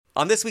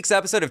On this week's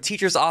episode of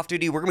Teachers Off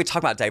Duty, we're going to be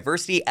talking about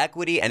diversity,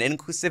 equity, and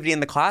inclusivity in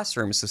the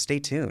classroom, so stay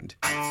tuned.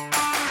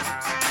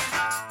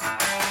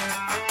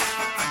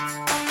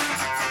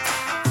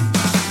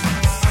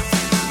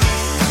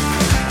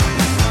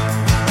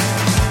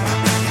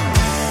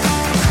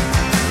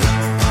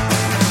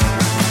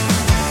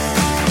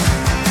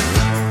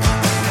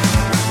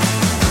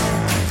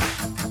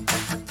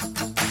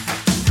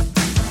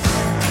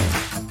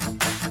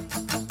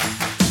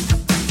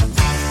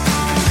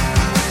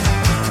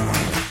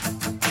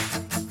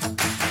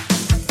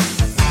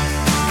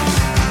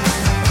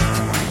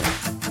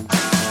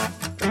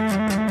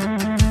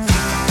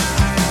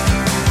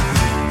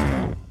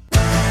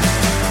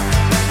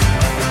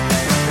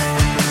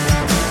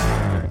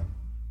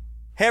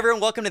 Hey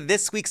everyone, welcome to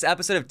this week's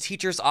episode of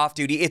Teachers Off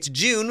Duty. It's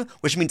June,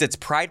 which means it's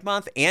Pride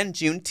Month and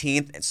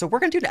Juneteenth. So we're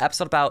going to do an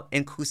episode about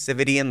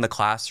inclusivity in the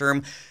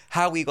classroom,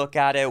 how we look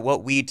at it,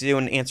 what we do,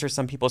 and answer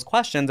some people's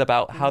questions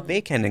about how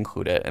they can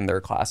include it in their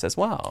class as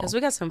well. Because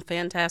we got some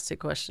fantastic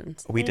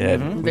questions. We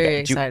did. I'm very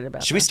excited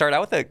about Should we start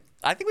out with it?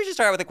 I think we should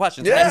start out with the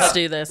questions. Yeah. Let's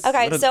do this.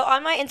 Okay, so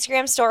on my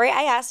Instagram story,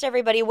 I asked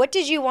everybody, what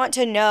did you want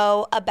to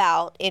know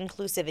about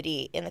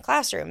inclusivity in the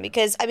classroom?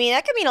 Because, I mean,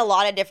 that could mean a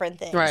lot of different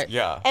things. Right.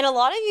 Yeah. And a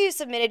lot of you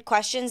submitted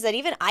questions that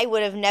even I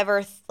would have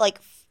never,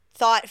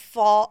 thought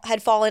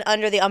had fallen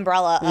under the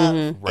umbrella of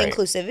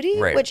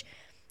inclusivity, which,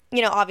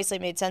 you know, obviously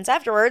made sense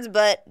afterwards,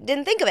 but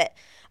didn't think of it.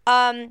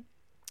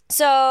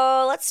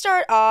 So let's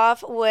start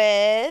off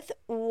with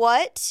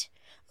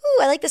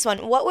I like this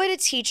one. What would a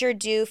teacher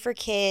do for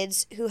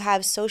kids who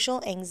have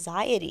social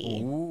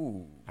anxiety?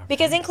 Ooh.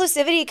 Because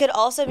inclusivity could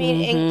also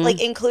mean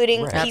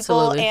including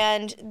people Absolutely.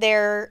 and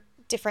their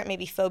different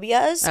maybe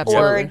phobias Absolutely.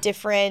 or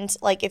different,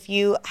 like if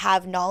you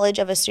have knowledge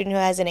of a student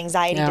who has an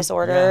anxiety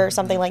disorder or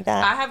something like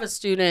that. I have a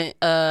student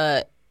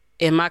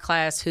in my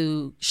class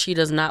who she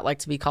does not like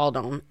to be called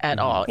on at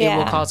all. It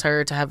will cause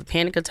her to have a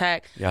panic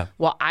attack. Yeah.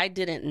 Well, I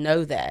didn't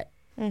know that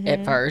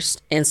at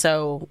first. And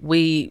so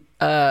we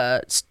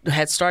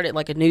had started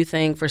like a new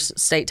thing for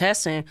state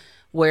testing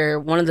where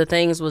one of the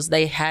things was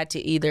they had to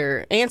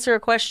either answer a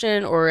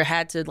question or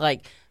had to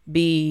like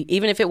be,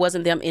 even if it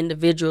wasn't them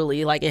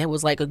individually, like it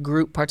was like a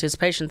group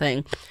participation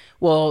thing.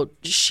 Well,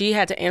 she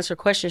had to answer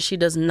questions she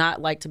does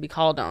not like to be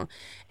called on.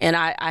 And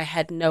I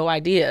had no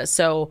idea.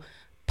 So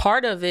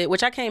part of it,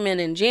 which I came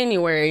in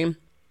January,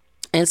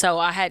 and so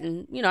I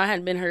hadn't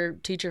been her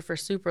teacher for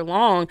super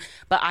long,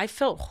 but I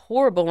felt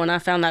horrible when I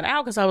found that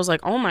out because I was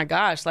like, oh my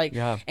gosh,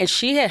 and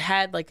she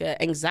had like an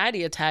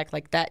anxiety attack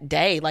like that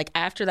day, like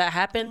after that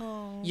happened,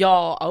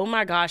 y'all, oh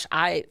my gosh.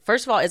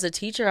 First of all, as a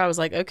teacher, I was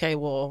like, okay,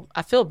 well,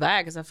 I feel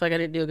bad because I feel like I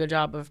didn't do a good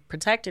job of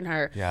protecting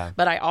her. Yeah.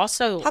 But I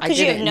also, How could I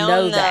you have didn't known,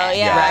 know though? that.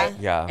 Yeah. Right?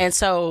 Yeah. And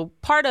so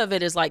part of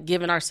it is like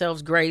giving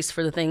ourselves grace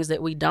for the things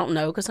that we don't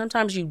know because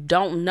sometimes you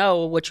don't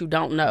know what you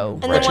don't know.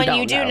 And then when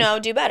you do know,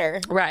 do better.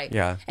 Right.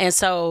 Yeah. And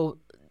so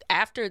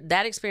after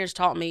that experience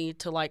taught me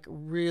to like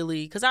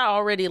really, because I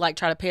already like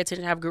try to pay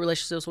attention, have good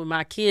relationships with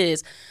my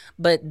kids,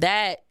 but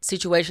that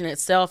situation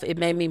itself, it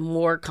made me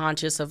more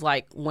conscious of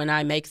like when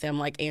I make them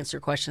like answer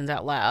questions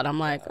out loud. I'm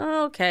like,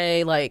 oh,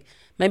 okay, like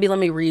maybe let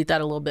me read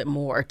that a little bit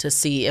more to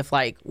see if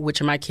like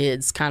which of my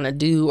kids kind of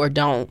do or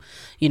don't.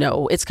 You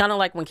know, it's kind of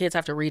like when kids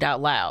have to read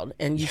out loud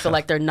and you feel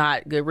like they're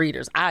not good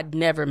readers. I'd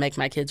never make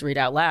my kids read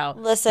out loud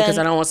because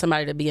I don't want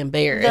somebody to be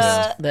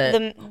embarrassed.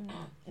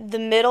 The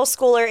middle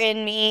schooler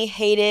in me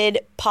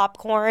hated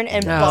popcorn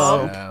and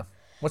bump. Yeah.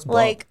 What's bump?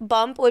 Like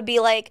bump would be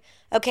like,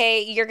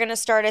 okay, you're gonna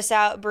start us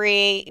out.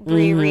 Bree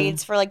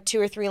reads for like 2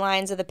 or 3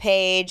 lines of the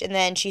page, and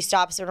then she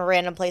stops in a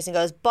random place and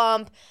goes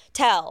bump,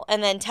 tell,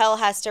 and then tell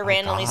has to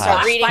randomly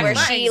start reading Like where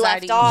my she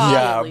anxiety left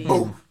off. Yeah,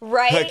 boom.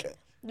 Right.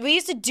 We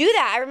used to do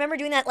that. I remember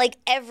doing that like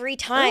every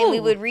time we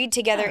would read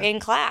together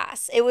in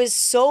class. It was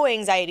so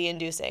anxiety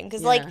inducing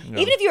because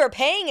even if you were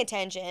paying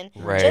attention,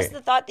 just the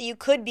thought that you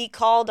could be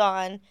called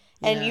on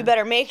and you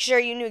better make sure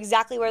you knew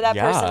exactly where that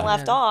person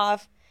left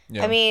off.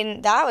 Yeah. I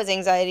mean, that was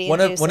anxiety One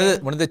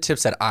inducing. of the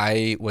tips that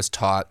I was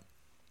taught,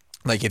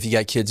 like if you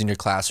got kids in your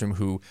classroom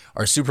who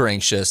are super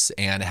anxious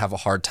and have a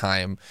hard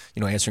time,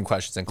 answering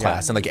questions in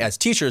class. And like as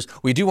teachers,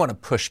 we do want to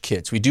push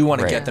kids. We do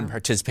want to get them to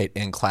participate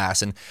in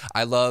class. And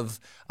I love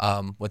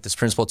what this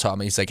principal taught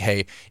me. He's like,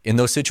 hey, in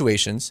those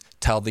situations,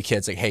 tell the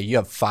kids like, hey, you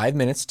have 5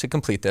 minutes to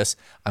complete this.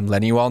 I'm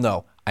letting you all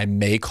know I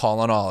may call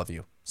on all of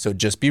you. So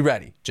just be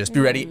ready. Just be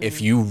ready. If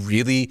you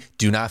really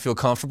do not feel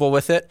comfortable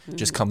with it,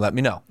 just come let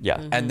me know.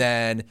 Yeah. And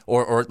then,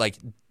 or like,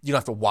 you don't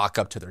have to walk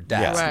up to their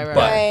desk.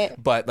 Right.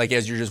 But like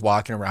as you're just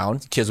walking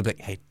around, kids will be like,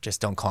 hey,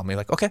 just don't call me.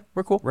 Like, okay,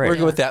 we're cool. Right. We're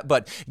good with that.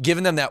 But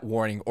giving them that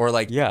warning or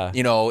like,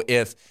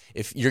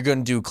 if you're going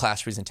to do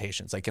class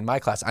presentations, like in my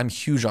class, I'm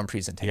huge on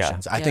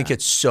presentations. I think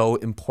it's so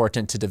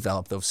important to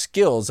develop those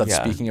skills of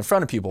speaking in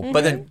front of people.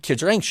 But then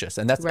kids are anxious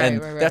and that's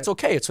that's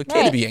okay. It's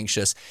okay to be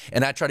anxious.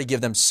 And I try to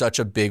give them such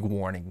a big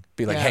warning.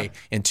 Be like, hey,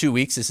 in 2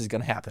 weeks, this is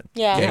going to happen.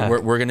 Yeah. Okay?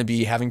 We're going to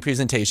be having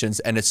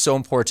presentations and it's so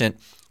important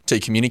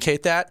to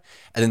communicate that.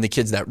 And then the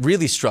kids that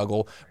really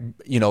struggle,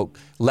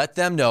 let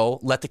them know,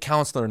 let the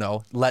counselor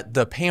know, let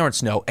the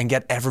parents know, and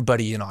get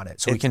everybody in on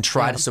it. So we can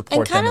try to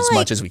support them as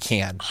much as we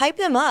can. Hype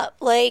them up.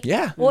 Like,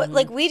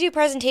 like we do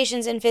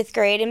presentations in 5th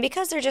grade, and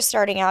because they're just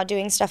starting out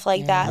doing stuff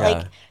like that,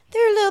 like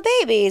they're little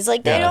babies.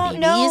 Like they don't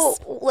know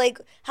like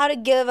how to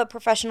give a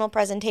professional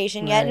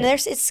presentation yet, and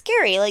it's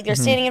scary. Like they're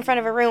standing in front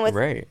of a room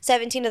with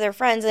 17 of their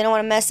friends. They don't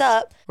want to mess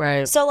up.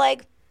 Right. So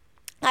like,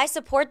 I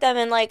support them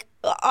and like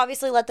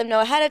obviously let them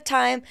know ahead of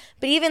time,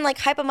 but even like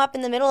hype them up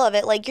in the middle of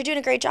it, like you're doing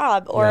a great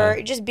job,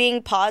 or just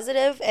being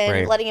positive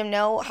and letting them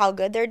know how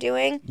good they're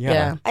doing.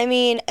 I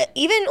mean,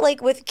 even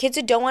like with kids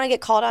who don't want to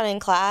get called on in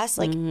class,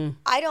 like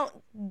I don't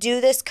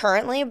do this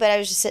currently, but I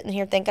was just sitting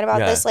here thinking about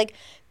this. Like,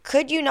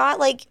 could you not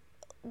like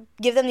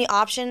give them the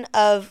option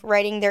of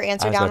writing their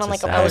answer down on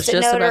like a Post-it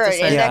note or an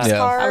index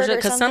card or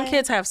because some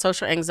kids have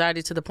social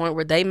anxiety to the point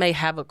where they may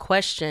have a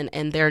question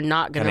and they're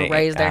not going to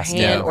raise their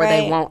hand or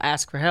they won't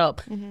ask for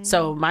help.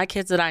 So my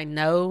kids that I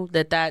know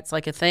that's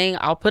like a thing,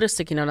 I'll put a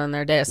sticky note on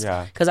their desk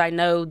because I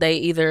know they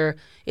either,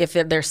 if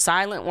they're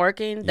silent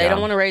working, they don't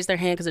want to raise their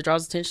hand because it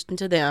draws attention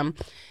to them.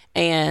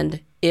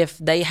 And if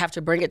they have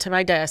to bring it to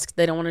my desk,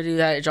 they don't want to do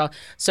that.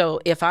 So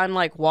if I'm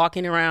like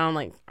walking around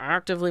like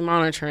actively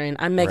monitoring,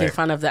 I'm making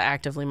fun of the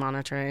actively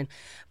monitoring.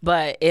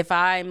 But if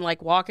I'm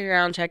like walking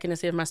around checking to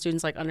see if my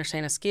students like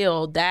understand a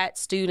skill, that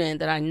student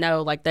that I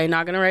know like they're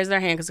not going to raise their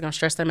hand because it's going to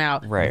stress them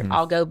out.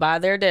 I'll go by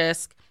their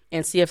desk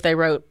and see if they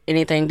wrote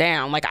anything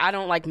down. Like I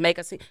don't like make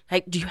a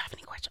hey, do you have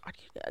any questions?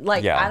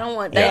 Like I don't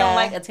want they don't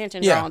like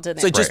attention drawn to them.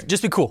 So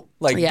just be cool.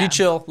 Like be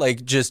chill.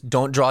 Like just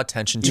don't draw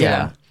attention to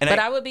them. But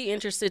I would be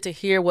interested to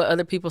hear what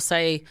other people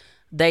say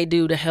they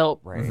do to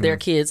help their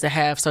kids that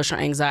have social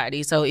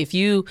anxiety. So if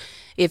you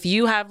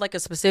have like a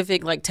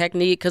specific like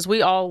technique, because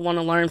we all want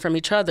to learn from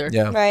each other.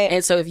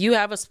 And so if you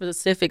have a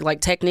specific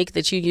like technique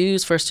that you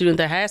use for a student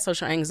that has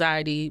social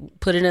anxiety,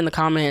 put it in the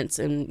comments,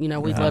 and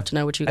we'd love to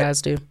know what you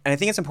guys do. And I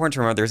think it's important to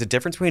remember there's a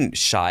difference between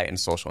shy and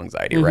social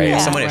anxiety, right?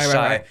 If someone is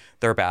shy,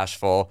 they're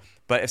bashful.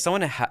 But if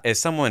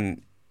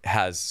someone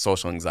has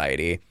social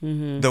anxiety,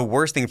 the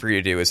worst thing for you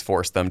to do is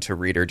force them to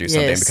read or do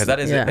something, because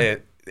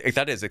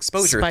that is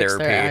exposure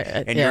therapy,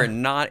 and you're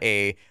not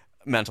a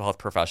mental health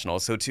professional.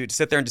 So to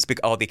sit there and just be,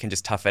 they can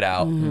just tough it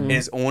out, it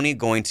is only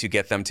going to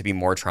get them to be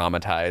more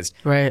traumatized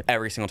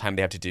every single time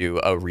they have to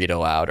do a read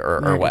aloud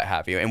or what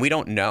have you. And we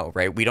don't know,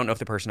 right? We don't know if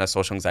the person has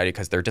social anxiety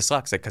because they're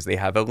dyslexic, because they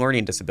have a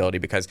learning disability,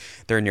 because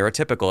they're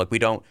neurotypical.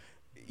 Like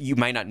you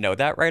might not know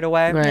that right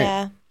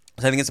away.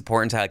 So I think it's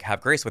important to like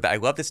have grace with it. I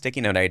love the sticky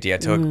note idea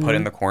to put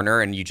in the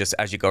corner, and you just,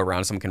 as you go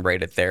around, someone can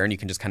write it there, and you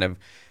can just kind of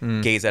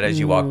gaze at it as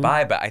you walk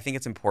by. But I think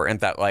it's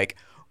important that like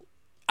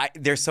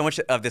there's so much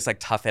of this like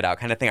tough it out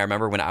kind of thing. I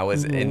remember when I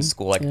was in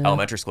school, like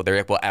elementary school, they're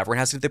like, well, everyone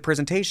has to do the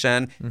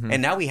presentation.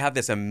 And now we have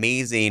this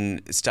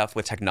amazing stuff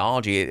with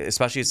technology,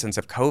 especially since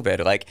of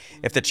COVID. Like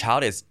if the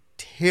child is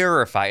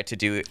terrified to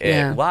do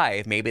it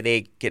live, maybe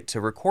they get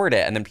to record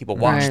it and then people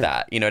watch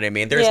that. You know what I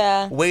mean?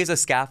 There's ways of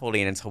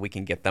scaffolding until we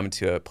can get them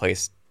to a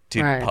place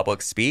to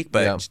public speak,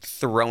 but just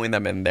throwing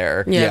them in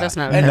there. That's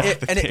not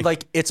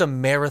it's a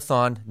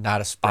marathon,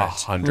 not a sprint.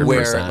 100%.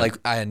 Where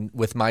and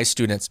with my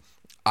students,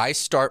 I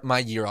start my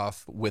year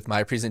off with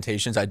my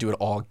presentations. I do it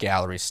all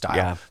gallery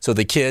style. So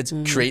the kids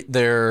create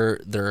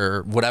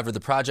their whatever the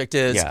project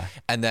is,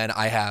 and then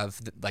I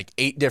have like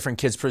 8 different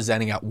kids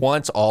presenting at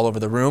once all over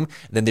the room.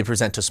 Then they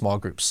present to small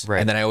groups,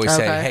 and then I always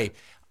say, hey,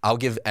 I'll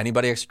give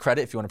anybody extra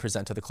credit if you want to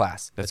present to the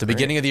class. At the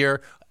beginning of the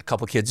year, a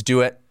couple kids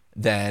do it.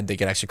 Then they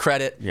get extra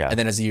credit, and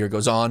then as the year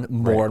goes on,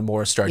 more and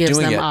more start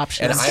doing it.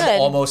 Options. And I'm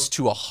almost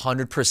to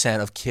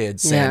 100% of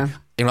kids saying,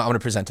 I'm going to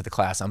present to the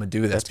class. I'm going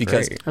to do this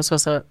because that's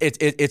what's up.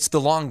 It's the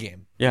long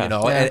game,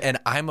 And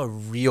I'm a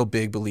real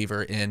big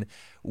believer in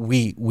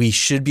we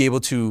should be able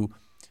to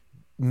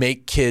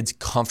make kids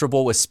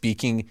comfortable with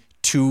speaking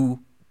to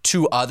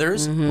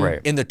others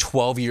in the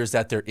 12 years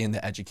that they're in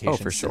the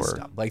education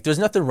system. Like there's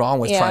nothing wrong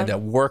with trying to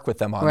work with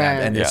them on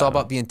that. And it's all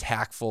about being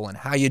tactful and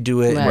how you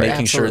do it and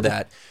making sure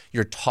that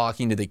you're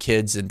talking to the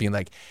kids and being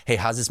like, hey,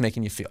 how's this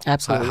making you feel?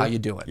 Absolutely. How you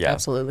doing?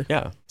 Absolutely.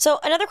 So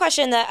another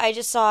question that I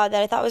just saw that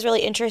I thought was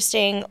really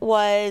interesting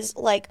was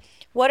like,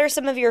 what are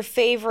some of your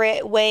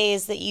favorite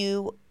ways that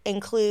you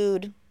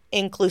include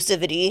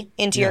inclusivity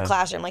into your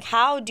classroom? Like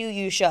how do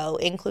you show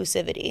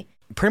inclusivity?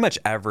 Pretty much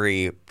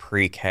every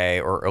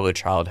pre-K or early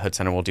childhood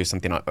center will do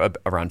something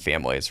around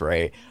families,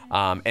 right?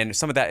 And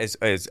some of that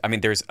is I mean,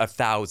 there's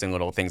 1,000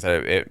 little things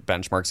that it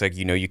benchmarks. Like,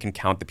 you can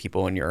count the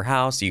people in your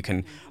house. You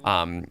can,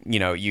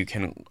 you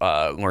can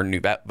learn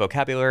new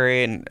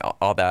vocabulary and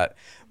all that.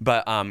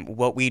 But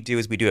what we do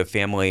is we do a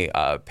family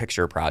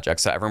picture project.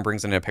 So everyone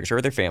brings in a picture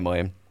of their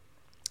family.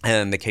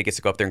 And the kid gets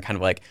to go up there and kind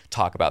of like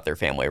talk about their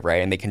family,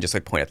 right? And they can just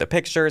like point at the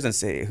pictures and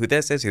say who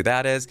this is, who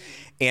that is.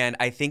 And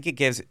I think it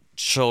gives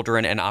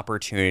children an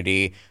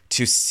opportunity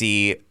to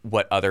see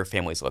what other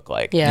families look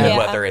like.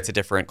 Whether it's a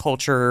different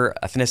culture,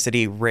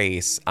 ethnicity,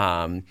 race,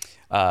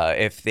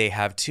 if they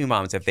have two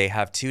moms, if they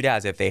have two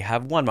dads, if they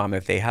have one mom,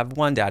 if they have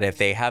one dad, if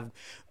they have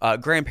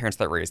grandparents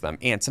that raise them,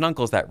 aunts and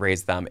uncles that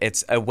raise them.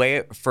 It's a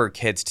way for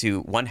kids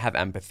to, one, have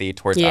empathy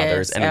towards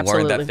others and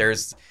learn that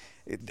there's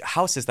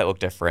houses that look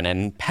different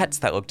and pets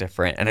that look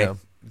different. And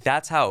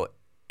that's how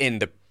in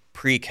the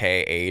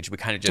pre-K age, we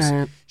kind of just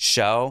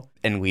show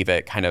and leave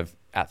it kind of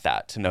at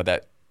that, to know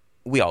that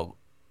we all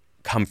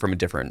come from a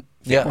different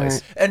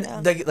families.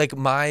 And like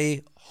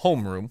my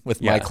homeroom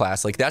with my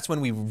class, like that's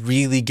when we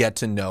really get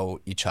to know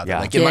each other.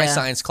 Like in my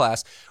science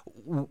class,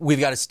 we've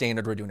got a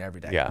standard we're doing every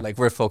day. Like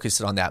we're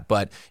focused on that.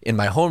 But in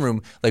my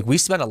homeroom, like we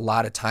spend a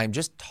lot of time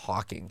just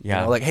talking. You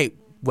know, like, hey,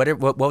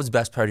 what was the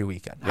best part of your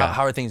weekend?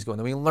 How are things going?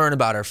 Then we learn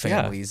about our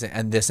families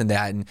and this and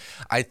that. And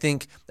I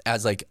think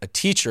as like a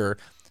teacher,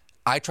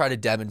 I try to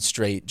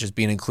demonstrate just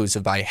being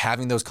inclusive by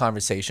having those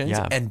conversations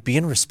and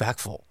being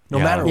respectful, no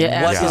matter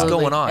what is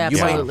going on.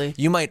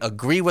 You might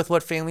agree with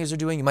what families are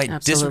doing. You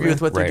might disagree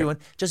with what they're doing.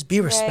 Just be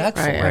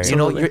respectful. You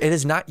know, it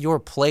is not your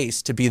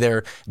place to be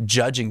there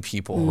judging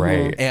people.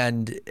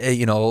 And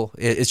you know,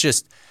 it's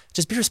just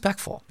be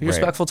respectful. Be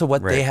respectful to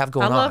what they have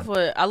going on.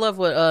 I love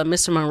what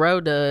Mr.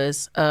 Monroe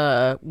does,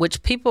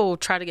 which people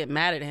try to get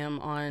mad at him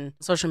on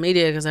social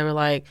media because they were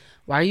like,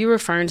 why are you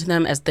referring to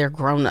them as they're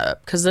grown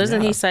up? Because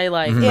doesn't he say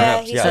like,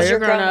 he says you're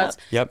grown ups.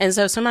 And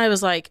so somebody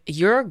was like,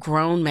 you're a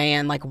grown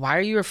man. Like, why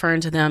are you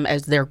referring to them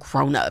as they're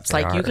grown ups?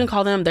 Like, you can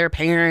call them their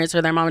parents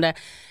or their mom and dad.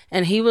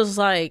 And he was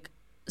like,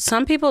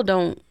 some people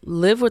don't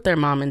live with their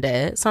mom and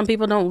dad. Some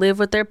people don't live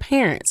with their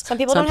parents. Some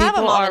people don't have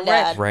a mom and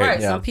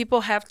dad. Some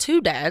people have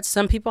two dads.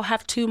 Some people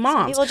have two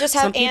moms. Some people just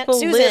have Aunt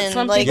Susan.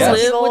 Some people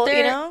live with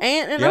their aunt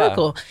and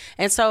uncle.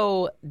 And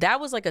so that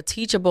was like a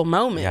teachable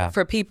moment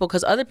for people,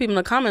 because other people in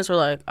the comments were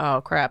like,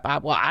 oh, crap.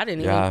 I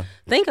didn't even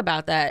think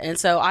about that. And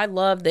so I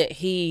love that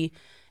he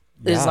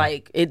is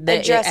like, it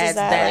adds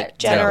that like,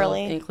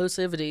 generally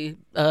inclusivity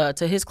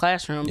to his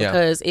classroom,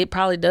 because it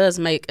probably does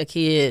make a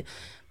kid,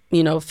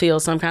 you know, feel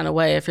some kind of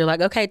way if you're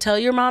like, okay, tell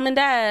your mom and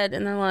dad,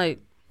 and they're like,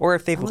 or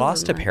if they've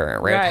lost a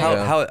parent, right?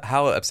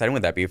 How upsetting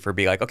would that be for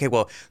being like, okay,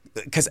 well,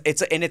 because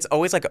it's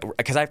always like,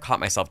 because I've caught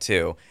myself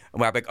too,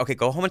 where I'm like, okay,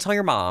 go home and tell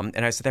your mom,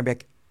 and I sit there and be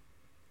like,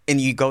 and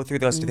you go through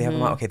those, do they have a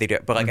mom? Okay, they do.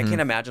 But like, I can't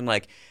imagine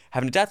like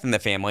having a death in the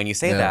family and you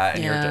say that,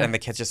 and and the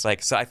kid's just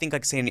like, so I think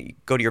like saying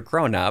go to your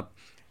grown up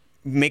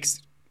makes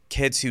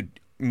kids who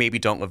maybe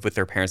don't live with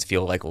their parents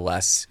feel like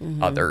less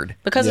othered,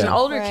 because an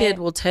older kid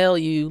will tell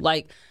you,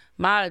 like,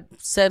 my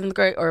 7th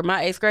grade or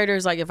my 8th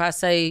graders, like if I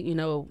say, you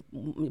know,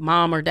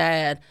 mom or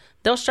dad,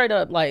 they'll straight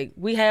up, like,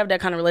 we have that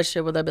kind of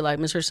relationship where they'll be like,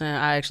 Mr. Richardson,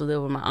 I actually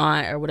live with my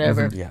aunt or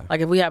whatever.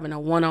 Like if we having a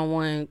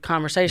one-on-one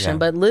conversation.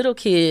 But little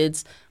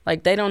kids,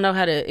 like, they don't know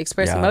how to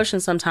express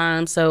emotions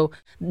sometimes. So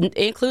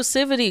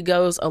inclusivity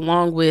goes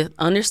along with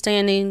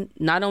understanding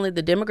not only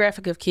the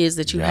demographic of kids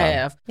that you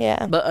have,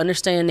 but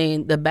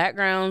understanding the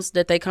backgrounds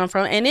that they come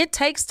from. And it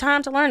takes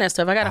time to learn that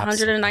stuff. I got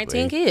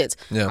 119 kids.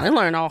 I didn't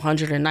learn all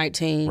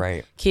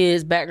 119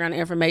 kids' background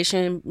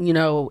information, you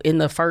know, in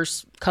the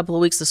first couple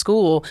of weeks of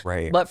school.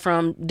 But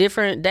from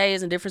different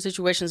days and different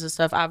situations and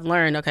stuff, I've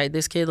learned, okay,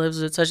 this kid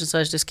lives with such and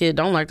such. This kid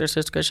don't like their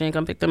sister because she ain't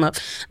come pick them up.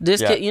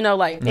 This kid, you know,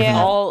 like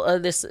all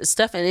of this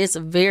stuff. And it's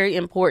very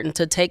important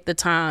to take the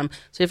time.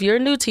 So if you're a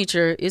new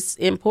teacher, it's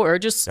important, or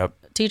just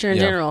teacher in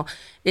general,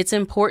 it's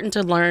important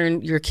to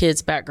learn your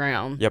kid's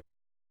background.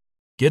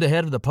 Get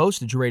ahead of the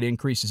postage rate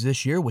increases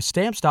this year with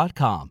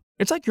Stamps.com.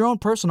 It's like your own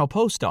personal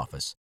post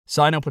office.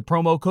 Sign up with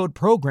promo code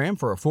PROGRAM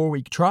for a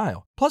 4-week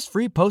trial, plus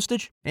free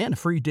postage and a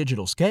free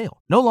digital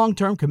scale. No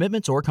long-term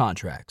commitments or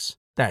contracts.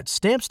 That's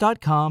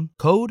Stamps.com,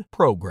 code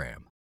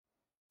PROGRAM.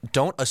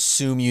 Don't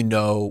assume you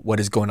know what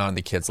is going on in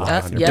the kid's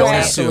life. Yeah, don't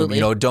absolutely. assume, you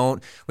know,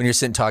 don't, when you're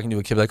sitting talking to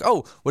a kid, like,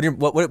 oh, what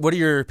do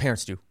your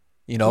parents do?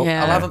 You know,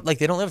 a lot of them, like,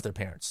 they don't live with their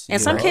parents.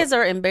 And some kids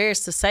are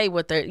embarrassed to say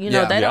what they're, you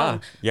know, they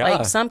don't,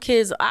 like, some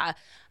kids,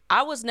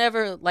 I was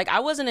never, like, I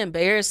wasn't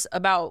embarrassed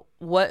about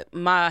what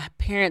my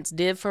parents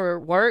did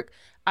for work.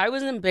 I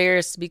was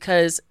embarrassed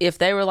because if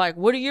they were like,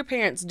 what do your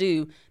parents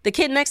do? The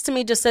kid next to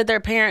me just said their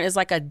parent is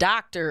like a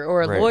doctor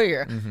or a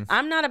lawyer.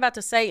 I'm not about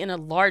to say in a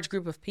large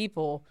group of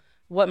people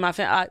what my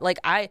family,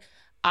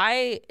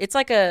 it's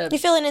like a... You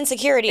feel an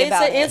insecurity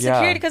about it. It's an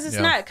insecurity because it's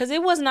not, because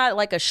it was not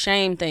like a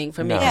shame thing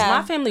for me. Because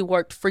my family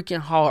worked freaking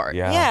hard.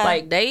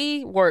 Like,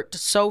 they worked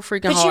so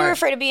freaking hard. But you were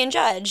afraid of being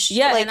judged.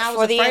 Like, and I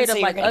was afraid of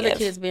like other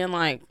kids being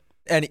like...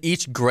 And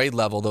each grade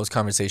level, those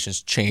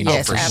conversations change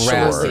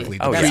drastically.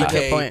 The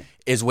pre-K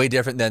is way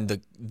different than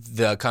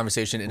the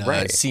conversation in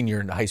a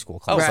senior in high school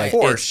class. Like,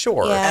 for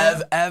sure.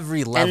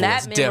 Every level and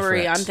that is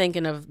memory, different. I'm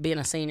thinking of being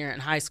a senior in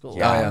high school.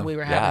 We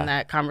were having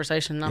that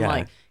conversation. And I'm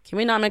like, can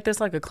we not make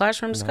this like a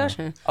classroom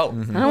discussion? I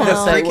don't want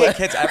to say pre-K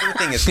kids,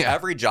 everything is,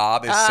 every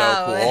job is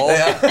so cool.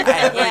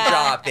 Every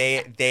job,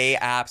 they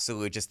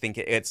absolutely just think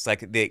it's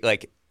like,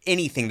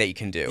 anything that you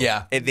can do.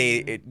 Yeah.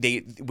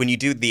 They when you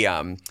do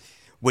the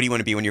what do you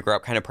want to be when you grow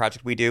up kind of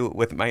project we do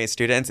with my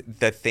students,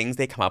 the things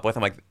they come up with,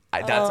 I'm like,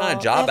 that's not a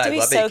job. I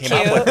love that you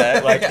came up with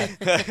it. Like,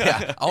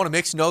 yeah, I want to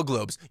make snow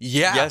globes.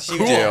 Yeah, yes, you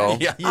cool. do.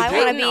 Yeah, you I do.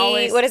 want to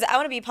be, what is it? I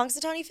want to be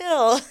Punxsutawney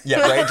Phil.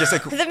 Yeah, right. Just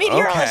like the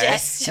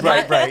meteorologist.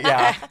 Okay. Right.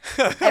 Yeah.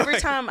 Every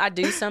time I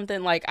do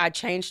something, like I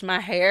changed my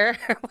hair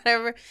or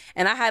whatever,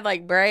 and I had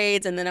like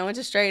braids, and then I went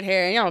to straight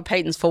hair. And, you know,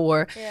 Peyton's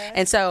 4,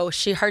 and so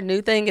her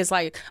new thing is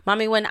like,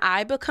 Mommy, when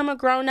I become a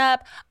grown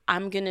up,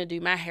 I'm gonna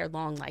do my hair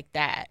long like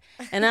that.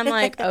 And I'm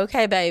like,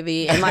 okay,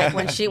 baby. And like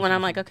when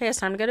I'm like, okay, it's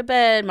time to go to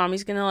bed.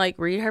 Mommy's gonna like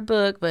read her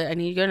book, but I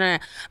need to go to.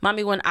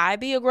 Mommy, when I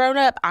be a grown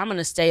up, I'm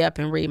gonna stay up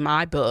and read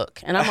my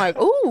book. And I'm like,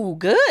 ooh,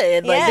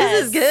 good. Like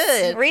this is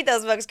good. Read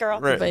those books,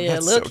 girl. But yeah,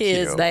 That's little so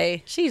kids,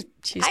 cute. she's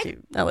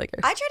cute. I like her.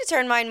 I try to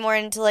turn mine more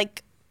into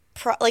like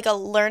a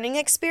learning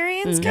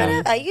experience kind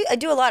of. I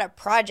do a lot of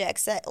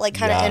projects that like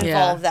kind of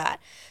involve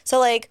that. So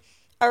like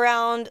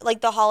around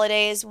like the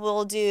holidays,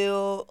 we'll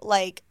do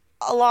like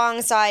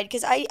alongside,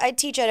 because I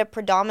teach at a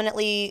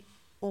predominantly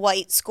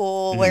white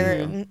school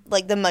where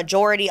like the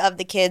majority of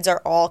the kids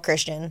are all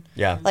Christian.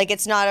 Yeah. Like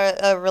it's not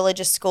a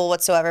religious school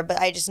whatsoever,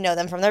 but I just know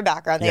them from their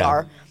background. They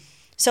are.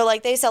 So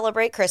like they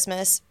celebrate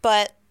Christmas,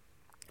 but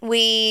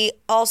we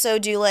also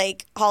do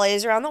like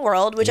holidays around the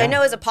world, which I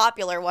know is a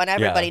popular one.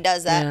 Everybody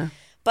does that. Yeah.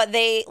 But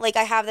they, like,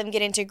 I have them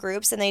get into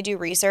groups and they do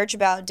research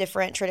about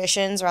different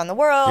traditions around the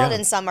world,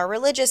 and some are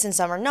religious and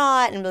some are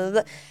not, and blah,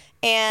 blah, blah.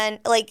 And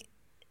like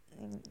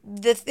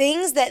the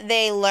things that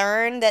they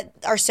learn that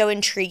are so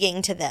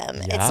intriguing to them,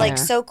 it's like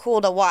so cool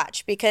to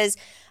watch, because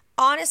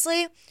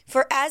honestly,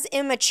 for as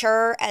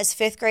immature as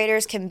 5th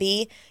graders can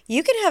be,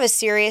 you can have a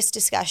serious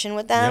discussion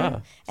with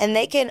them and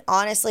they can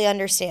honestly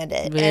understand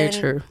it. Very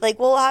true. Like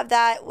we'll have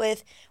that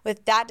with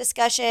that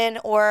discussion,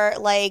 or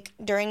like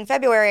during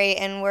February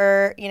and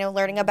we're, you know,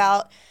 learning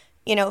about,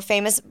 you know,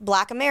 famous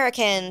Black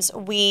Americans.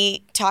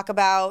 We talk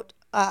about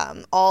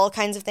all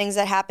kinds of things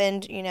that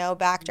happened, you know,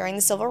 back during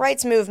the Civil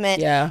Rights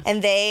Movement. Yeah.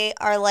 And they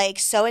are like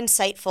so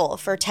insightful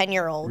for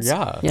 10-year-olds.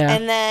 Yeah.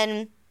 And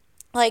then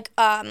like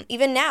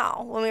even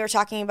now when we were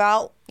talking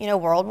about, you know,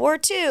 World War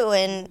II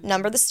and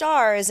Number the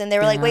Stars, and they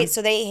were like, wait,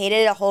 so they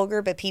hated a whole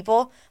group of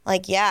people?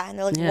 Like, yeah. And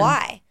they're like,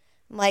 why?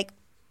 I'm like,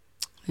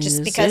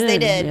 just because they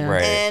did. Yeah.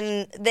 Right.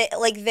 And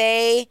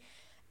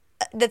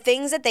the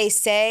things that they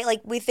say,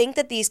 like, we think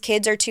that these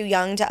kids are too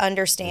young to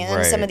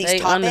understand some of these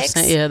topics.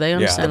 They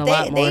understand a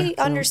lot more. They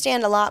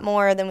understand a lot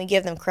more than we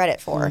give them credit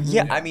for. Mm-hmm.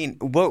 Yeah, I mean,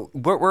 what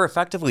we're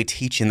effectively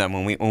teaching them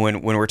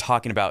when we're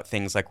talking about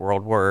things like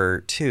World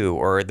War II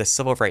or the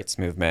Civil Rights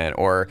Movement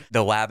or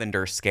the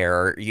Lavender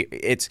Scare,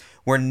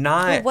 we're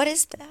not. Wait, what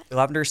is that? The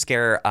Lavender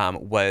Scare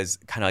was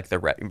kind of like the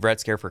Red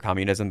Scare for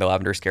communism. The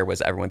Lavender Scare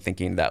was everyone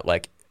thinking that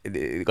like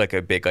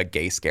a big like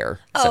gay scare.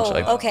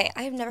 Essentially. Oh, okay.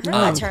 I have never heard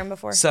that term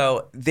before.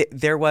 So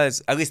there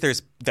was, at least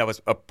that was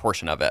a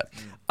portion of it.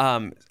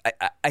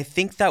 I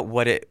think that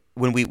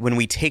when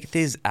we take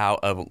these out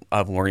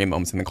of learning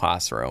moments in the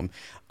classroom,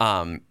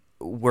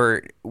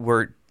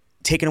 we're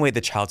taking away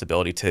the child's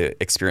ability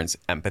to experience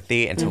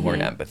empathy and to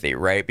learn empathy,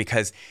 right?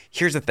 Because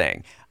here's the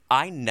thing,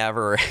 I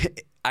never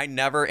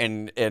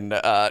in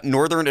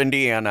northern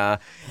Indiana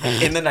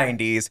in the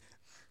 90s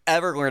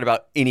ever learned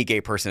about any gay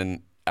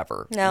person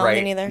ever. No,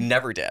 right? me neither.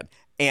 Never did.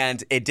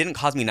 And it didn't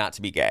cause me not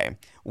to be gay.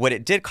 What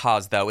it did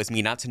cause, though, is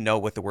me not to know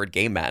what the word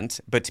gay meant,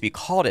 but to be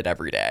called it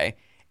every day.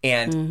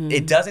 And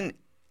it doesn't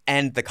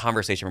end the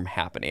conversation from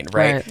happening,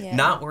 right? Yeah.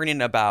 Not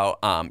learning about,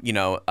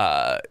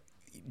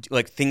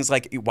 like things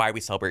like why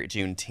we celebrate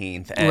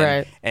Juneteenth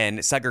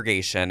and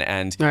segregation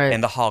and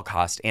the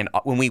Holocaust. And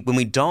when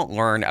we don't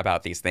learn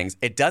about these things,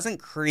 it doesn't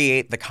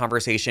create the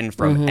conversation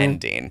from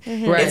ending.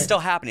 It's still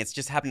happening. It's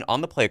just happening on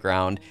the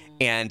playground,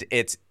 and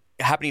it's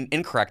happening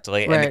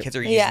incorrectly, and the kids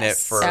are using it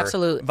for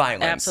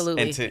violence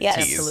and to tease.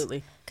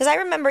 Absolutely. Because I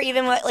remember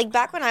even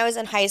back when I was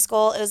in high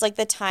school, it was like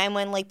the time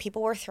when like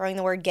people were throwing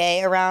the word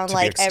gay around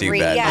like every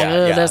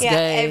that's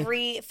gay.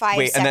 every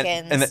 5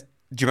 seconds. And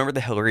do you remember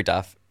the Hillary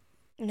Duff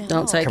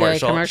Don't say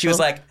commercial? She was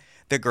like,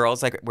 the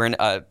girl's like wearing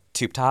a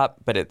tube top,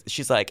 but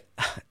she's like,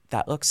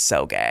 that looks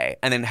so gay.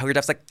 And then Hillary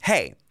Duff's like,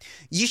 hey,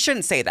 you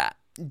shouldn't say that.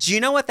 Do you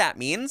know what that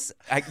means?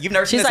 You've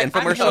never seen this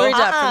infomercial? I'm Hillary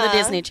Duff from the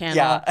Disney Channel.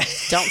 Yeah.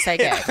 Don't say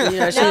gay. You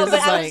know, no,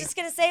 but I was just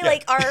going to say,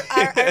 like,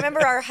 I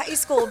remember our high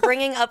school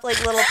bringing up, like,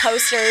 little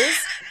posters,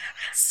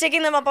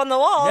 sticking them up on the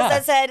walls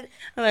that said,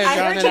 I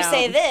heard you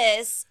say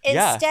this.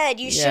 Instead,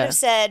 you should have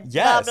said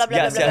blah, blah,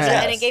 blah, blah, blah.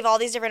 And it gave all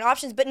these different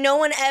options. But no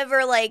one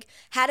ever, like,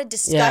 had a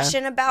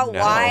discussion about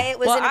why it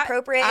was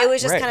inappropriate. It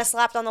was just kind of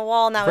slapped on the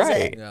wall, and that was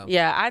it.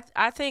 Yeah,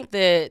 I think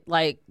that,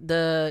 like,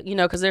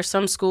 because there's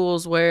some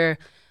schools where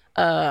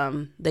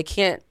they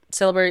can't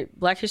celebrate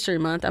Black History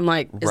Month. I'm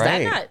like, is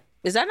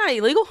that not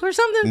illegal or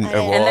something?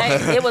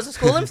 And it was a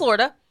school in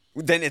Florida.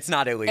 Then it's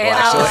not illegal, and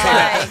actually.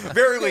 Like,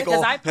 very legal.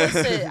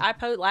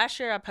 Because last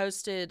year I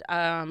posted,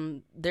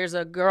 there's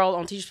a girl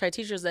on Teachers Pay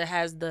Teachers that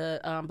has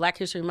the Black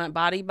History Month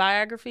body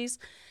biographies.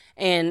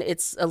 and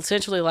it's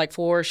essentially like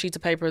 4 sheets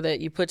of paper that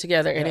you put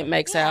together, and it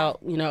makes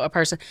out, a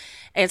person.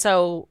 And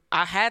so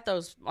I had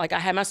those, like I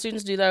had my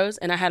students do those,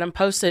 and I had them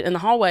posted in the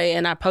hallway,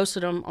 and I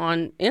posted them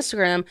on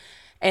Instagram.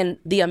 And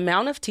the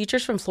amount of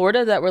teachers from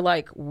Florida that were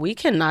like, we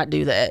cannot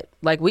do that.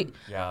 Like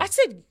I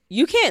said,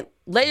 you can't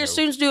let your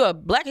students do a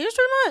Black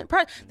History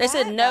Month. They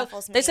said no.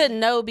 They said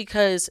no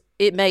because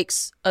it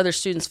makes other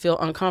students feel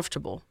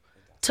uncomfortable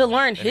to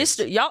learn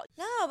history. Y'all.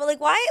 No, but like,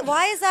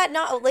 why is that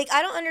not, like,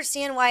 I don't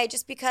understand why,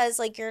 just because,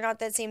 like, you're not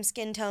that same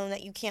skin tone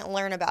that you can't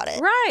learn about it.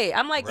 Right.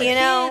 I'm like,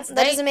 that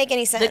doesn't make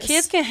any sense. The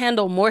kids can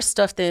handle more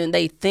stuff than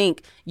they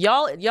think.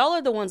 Y'all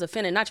are the ones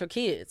offended, not your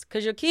kids.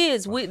 Because your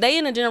kids, they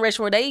in a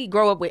generation where they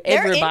grow up with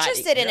everybody. They're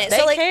interested in it. They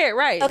so, like, care,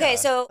 right. Okay,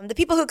 so the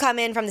people who come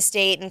in from the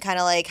state and kind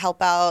of, like,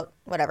 help out,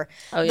 whatever.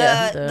 Oh,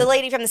 yeah. The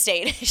lady from the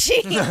state.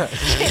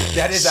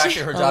 That is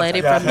actually her job. The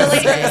lady from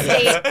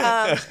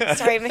the state.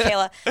 Sorry,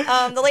 Michaela.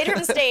 The lady from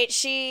the state,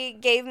 she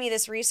gave me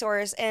this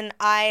resource, and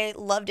I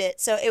loved it.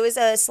 So it was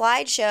a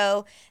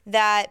slideshow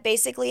that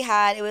basically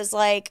it was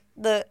like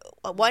the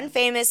one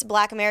famous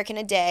Black American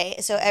a day.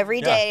 So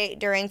every day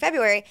during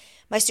February,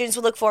 my students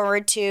would look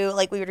forward to,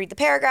 like, we would read the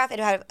paragraph. It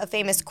would have a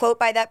famous quote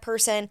by that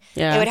person.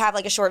 Yeah. It would have,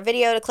 like, a short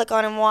video to click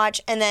on and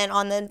watch. And then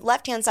on the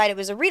left-hand side, it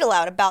was a read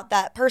aloud about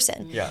that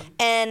person. Yeah.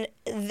 And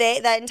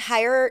that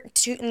entire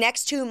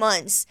next 2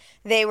 months,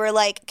 they were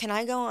like, can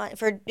I go on,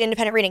 for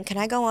independent reading, can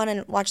I go on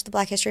and watch the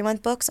Black History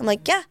Month books? I'm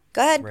like, yeah,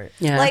 go ahead. Right.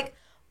 Yeah. Like,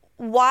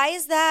 why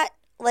is that,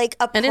 like,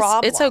 a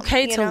problem? It's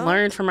okay to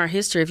learn from our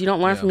history. If you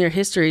don't learn from your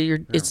history,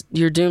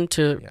 you're doomed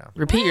to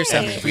repeat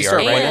yourself. If we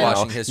start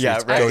whitewashing history,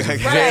 it goes very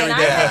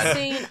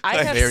bad.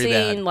 I have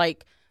seen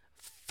like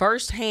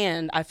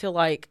firsthand, I feel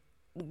like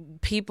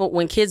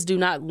when kids do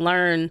not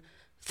learn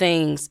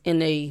things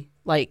in a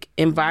like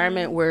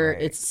environment where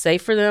it's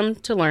safe for them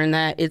to learn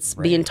that, it's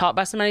being taught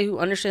by somebody who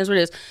understands what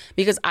it is.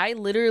 Because I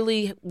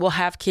literally will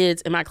have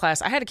kids in my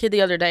class. I had a kid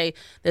the other day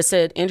that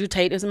said, Andrew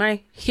Tate is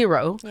my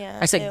hero. Yeah,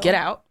 I said, get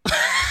out.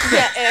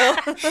 Yeah,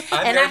 ew.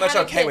 I'm very much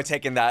okay with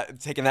taking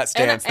that stance.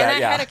 And I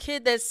had a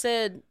kid that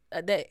said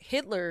that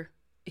Hitler,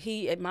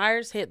 he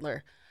admires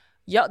Hitler.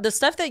 Y'all, the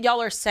stuff that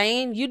y'all are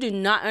saying, you do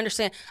not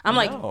understand. I'm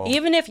like,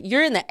 even if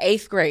you're in the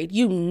 8th grade,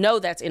 you know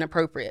that's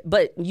inappropriate,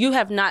 but you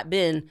have not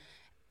been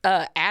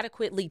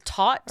adequately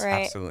taught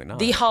Absolutely not.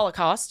 the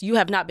Holocaust. You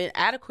have not been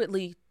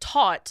adequately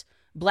taught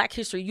Black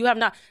history. You have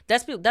not.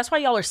 That's why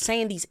y'all are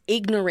saying these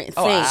ignorant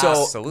things.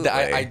 Absolutely. So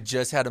I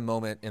just had a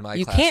moment in my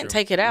you classroom. Can't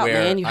take it out,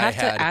 man. You have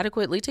to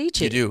adequately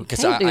teach it. You do,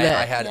 because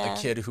I had a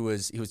kid who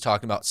was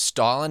talking about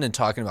Stalin and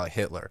talking about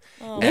Hitler,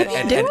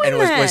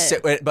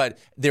 but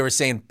they were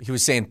saying he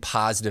was saying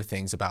positive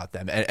things about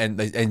them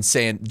and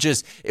saying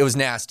just it was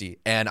nasty.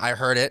 And I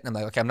heard it, and I'm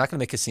like, okay, I'm not going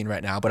to make a scene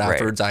right now. But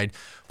afterwards, I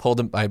pulled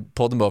him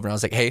over, and I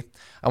was like, hey,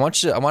 I want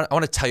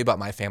to tell you about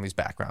my family's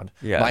background.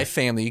 Yeah. My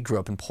family grew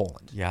up in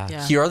Poland.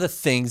 Yeah. Here are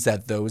the things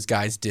that those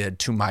guys did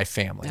to my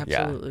family.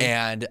 Absolutely.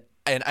 And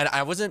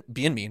I wasn't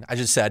being mean. I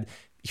just said,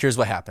 here's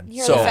what happened.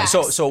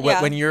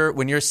 When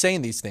you're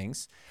saying these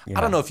things,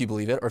 I don't know if you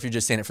believe it or if you're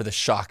just saying it for the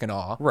shock and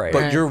awe. Right.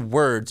 But your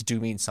words do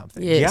mean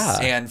something. Yes.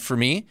 Yeah. And for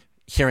me,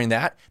 hearing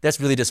that's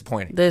really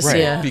disappointing.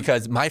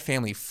 Because my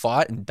family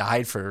fought and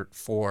died for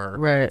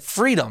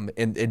freedom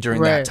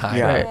during that time.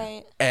 Yeah.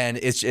 Right. And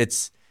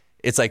it's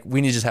like we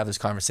need to just have this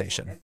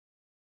conversation.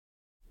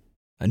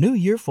 A new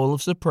year full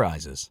of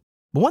surprises.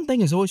 But one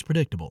thing is always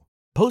predictable.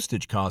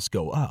 Postage costs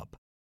go up.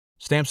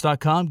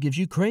 Stamps.com gives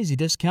you crazy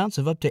discounts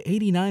of up to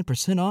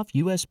 89% off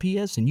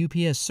USPS and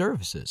UPS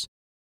services.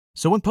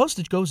 So when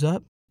postage goes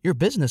up, your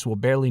business will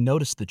barely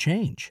notice the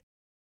change.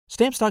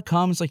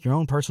 Stamps.com is like your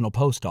own personal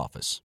post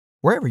office,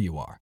 wherever you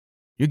are.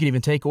 You can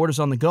even take orders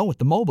on the go with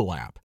the mobile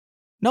app.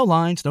 No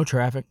lines, no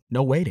traffic,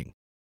 no waiting.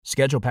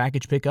 Schedule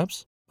package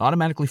pickups,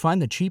 automatically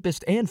find the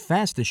cheapest and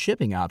fastest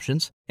shipping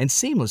options, and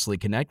seamlessly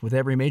connect with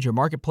every major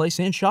marketplace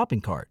and shopping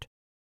cart.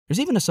 There's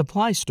even a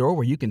supply store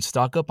where you can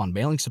stock up on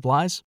mailing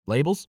supplies,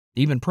 labels,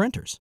 even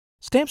printers.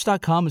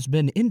 Stamps.com has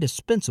been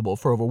indispensable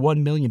for over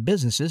 1 million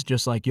businesses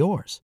just like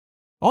yours.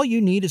 All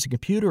you need is a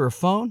computer or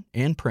phone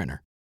and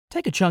printer.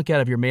 Take a chunk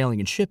out of your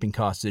mailing and shipping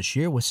costs this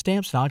year with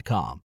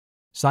Stamps.com.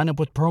 Sign up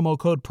with promo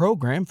code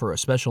PROGRAM for a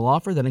special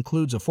offer that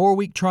includes a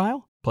 4-week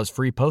trial, plus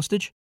free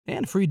postage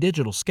and free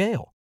digital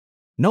scale.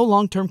 No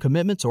long-term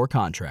commitments or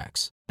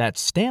contracts.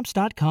 That's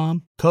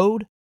Stamps.com,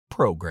 code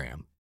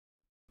PROGRAM.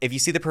 If you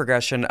see the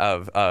progression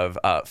of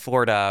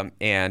Florida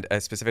and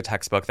a specific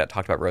textbook that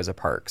talked about Rosa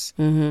Parks,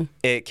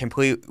 it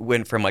completely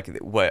went from like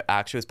what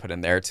actually was put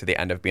in there to the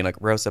end of being like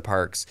Rosa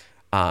Parks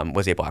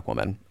was a Black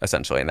woman,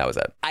 essentially, and that was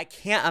it. I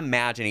can't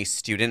imagine a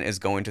student is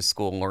going to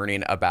school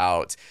learning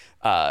about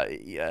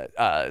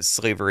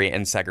slavery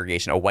and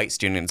segregation. A white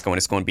student is going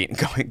to school and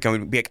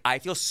going to be like, I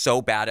feel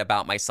so bad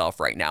about myself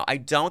right now. I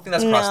don't think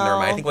that's crossing their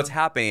mind. I think what's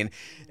happening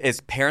is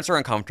parents are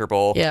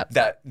uncomfortable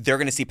that they're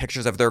going to see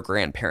pictures of their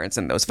grandparents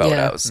in those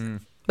photos.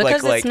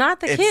 Because it's not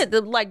the kid.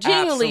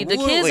 Genuinely, the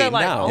kids are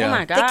like, oh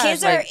my gosh. The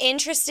kids are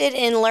interested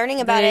in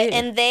learning about it,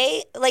 and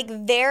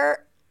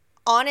they're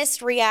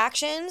honest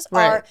reactions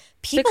are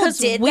people because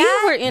did we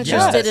that. were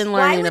interested in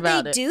learning about it. Why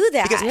would they do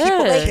that? Because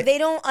people, like, they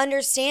don't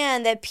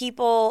understand that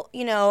people,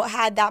 you know,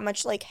 had that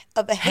much like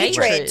of a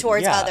hatred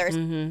towards others.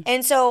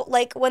 And so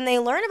like when they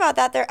learn about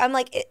that, I'm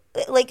like,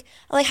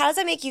 how does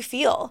that make you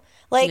feel?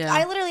 Like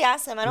I literally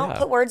ask them, I don't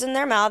put words in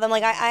their mouth. I'm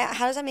like,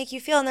 how does that make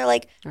you feel? And they're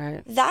like,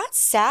 that's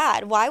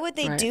sad. Why would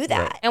they do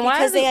that? And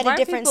because they had a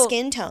different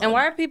skin tone. And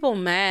why are people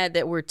mad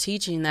that we're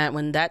teaching that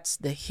when that's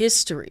the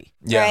history?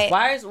 Yeah.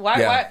 Right.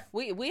 Why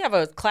we have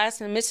a class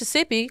in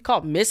Mississippi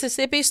called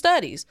Mississippi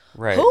Studies.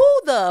 Right.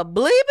 Who the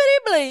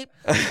bleepity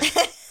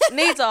bleep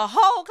needs a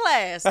whole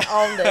class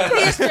on the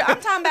history? I'm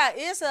talking about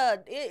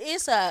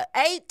it's a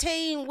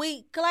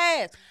 18-week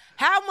class.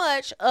 How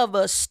much of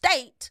a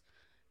state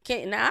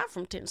now I'm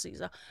from Tennessee,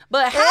 so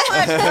but how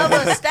much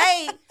of a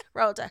state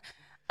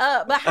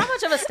but how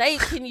much of a state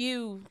can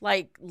you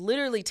like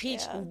literally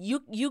teach?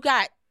 You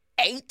got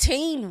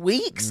 18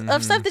 weeks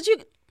of stuff that you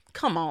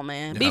come on,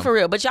 man. Be for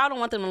real. But y'all don't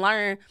want them to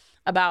learn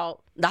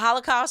about the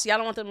Holocaust. Y'all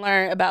don't want them to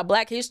learn about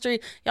Black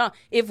history. Y'all,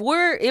 if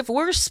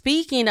we're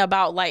speaking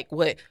about like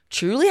what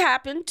truly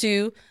happened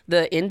to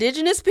the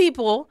indigenous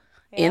people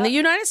in the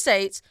United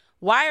States,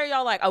 why are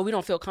y'all like, oh, we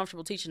don't feel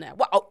comfortable teaching that?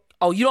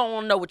 Oh, you don't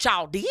want to know what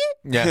y'all did?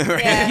 Yeah.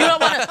 You don't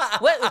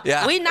want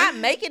to. We not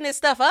making this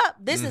stuff up.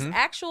 This is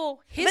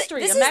actual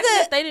history. Imagine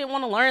if they didn't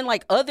want to learn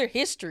like other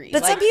history.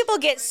 But some people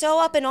get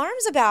so up in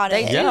arms about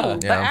it. They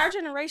do. But our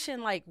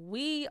generation, like,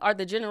 we are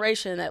the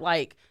generation that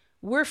like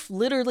we're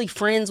literally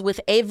friends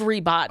with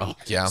everybody.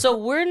 So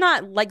we're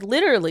not like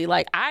literally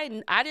like I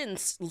didn't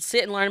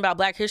sit and learn about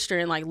Black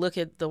history and like look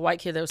at the white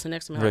kid that was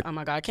next to me like, oh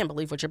my God, I can't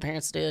believe what your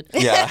parents did.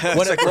 Yeah.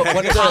 What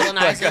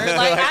colonizer.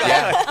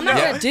 I'm not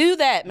gonna do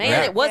that,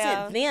 man. It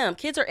wasn't them.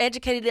 Kids are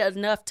educated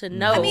enough to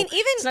know. I mean,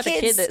 even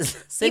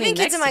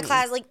kids in my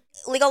class,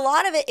 like a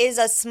lot of it is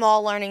a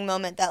small learning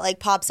moment that like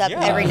pops up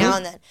every now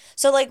and then.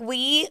 So like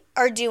we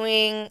are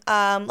doing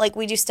like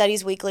we do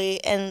studies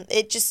weekly, and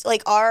it just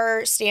like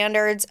our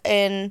standards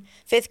in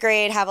 5th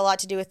grade have a lot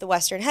to do with the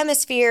Western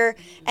Hemisphere,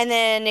 and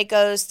then it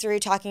goes through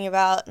talking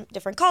about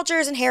different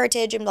cultures and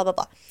heritage and blah blah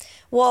blah.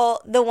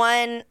 Well, the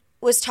one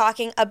was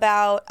talking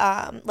about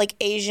like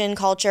Asian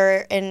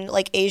culture and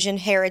like Asian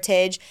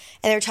heritage,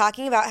 and they're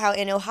talking about how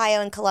in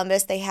Ohio and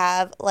Columbus they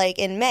have like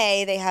in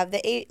May they have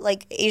the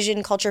like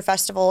Asian Culture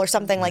Festival or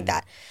something like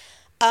that.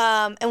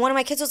 And one of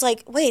my kids was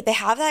like, "Wait, they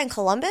have that in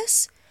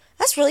Columbus?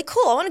 That's really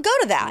cool. I want to go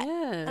to that."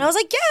 And I was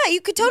like, "Yeah, you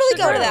could totally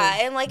go to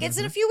that, and like it's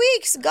in a few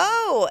weeks.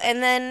 Go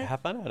and then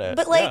have fun at it."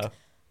 But like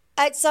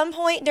at some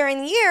point during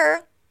the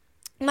year,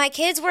 my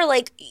kids were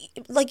like,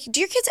 do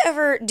your kids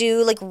ever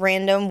do like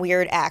random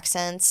weird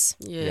accents?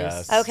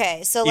 Yes.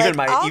 Okay, so even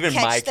like my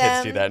catch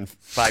kids do that in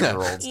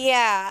 5-year-olds.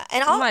 Yeah,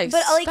 and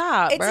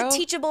stop, it's bro. a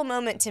teachable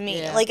moment to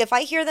me. Like if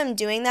I hear them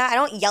doing that, I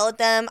don't yell at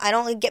them. I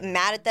don't like, get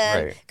mad at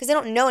them because they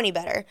don't know any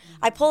better.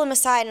 I pull them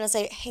aside and I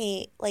say,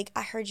 "Hey, like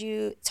I heard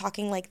you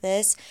talking like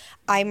this.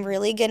 I'm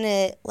really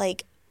gonna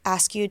like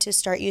ask you to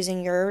start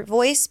using your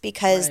voice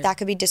because that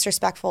could be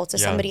disrespectful to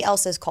somebody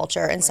else's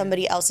culture and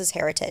somebody else's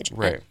heritage."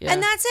 Right.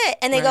 And that's it.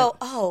 And they go,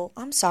 "Oh,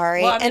 I'm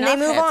sorry." Well, I mean, and they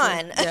move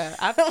on.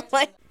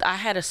 I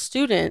had a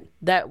student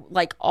that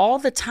like all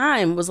the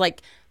time was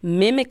like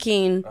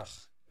mimicking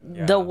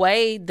the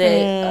way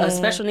that a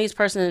special needs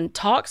person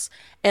talks.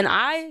 And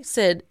I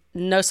said,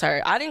 "No,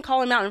 sir." I didn't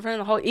call him out in front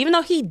of the whole, even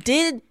though he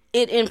did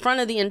it in front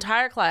of the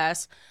entire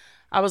class.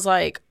 I was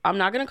like, I'm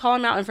not going to call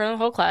him out in front of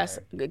the whole class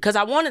because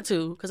I wanted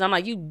to, because I'm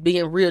like, you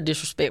being real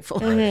disrespectful.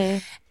 But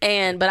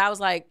I was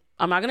like,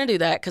 I'm not going to do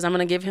that because I'm going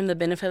to give him the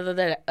benefit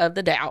of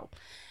the doubt.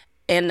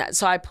 And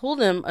so I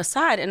pulled him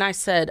aside and I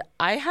said,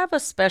 I have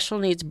a special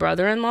needs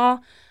brother-in-law.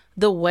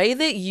 The way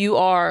that you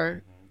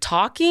are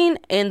talking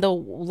and the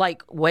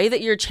like way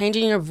that you're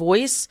changing your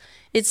voice,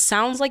 it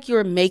sounds like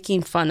you're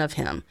making fun of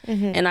him.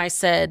 And I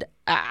said,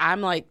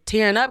 I'm like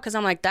tearing up because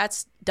I'm like,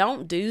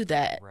 don't do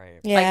that. Right.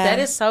 Yeah.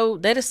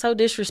 Like that is so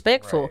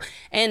disrespectful. Right.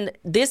 And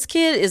this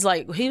kid is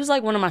like, he was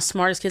like one of my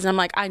smartest kids. And I'm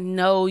like, I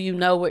know you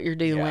know what you're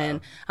doing. Yeah.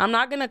 I'm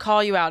not gonna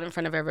call you out in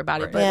front of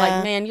everybody, but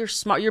like, man, you're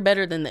smart. You're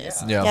better than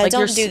this. Yeah, like,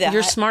 don't do that.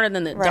 You're smarter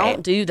than that. Right.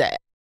 Don't do that.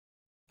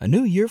 A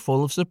new year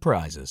full of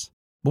surprises.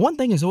 But one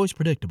thing is always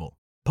predictable.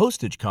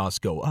 Postage costs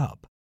go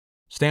up.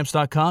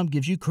 Stamps.com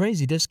gives you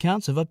crazy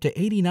discounts of up to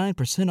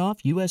 89%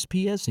 off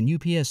USPS and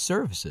UPS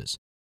services.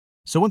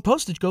 So when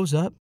postage goes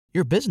up,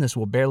 your business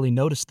will barely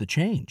notice the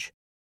change.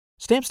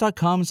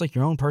 Stamps.com is like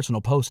your own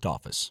personal post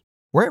office,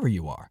 wherever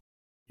you are.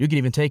 You can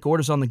even take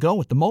orders on the go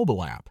with the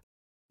mobile app.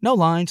 No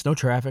lines, no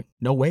traffic,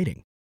 no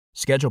waiting.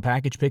 Schedule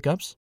package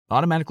pickups,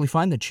 automatically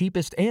find the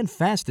cheapest and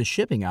fastest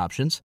shipping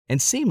options, and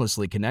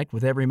seamlessly connect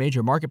with every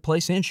major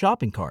marketplace and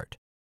shopping cart.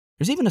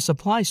 There's even a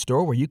supply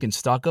store where you can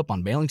stock up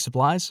on mailing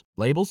supplies,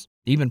 labels,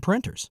 even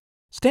printers.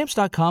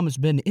 Stamps.com has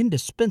been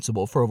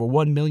indispensable for over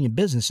 1 million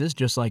businesses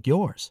just like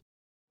yours.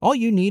 All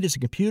you need is a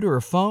computer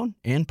or phone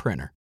and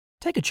printer.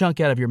 Take a chunk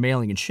out of your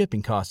mailing and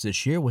shipping costs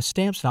this year with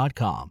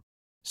Stamps.com.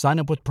 Sign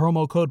up with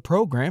promo code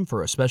PROGRAM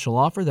for a special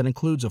offer that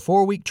includes a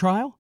 4-week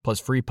trial,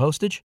 plus free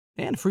postage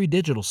and free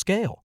digital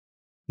scale.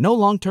 No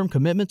long-term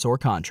commitments or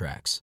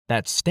contracts.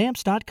 That's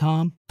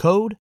Stamps.com,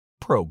 code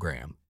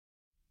PROGRAM.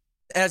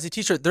 As a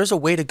teacher, there's a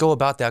way to go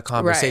about that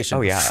conversation.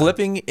 Oh, yeah.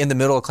 Flipping in the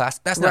middle of class,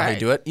 that's not how you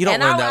do it. You don't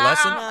learn that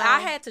lesson. I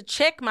had to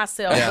check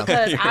myself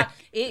because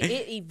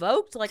it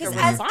evoked like a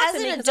response as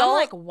in me. an 'Cause adult, I'm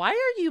like, why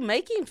are you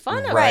making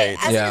fun of Right. me?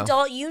 As an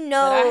adult, you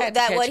know I had to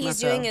that catch what he's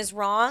doing myself. is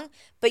wrong,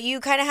 but you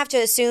kind of have to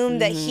assume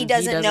that he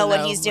doesn't know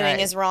what he's doing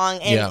is wrong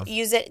and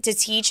use it to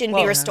teach and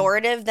be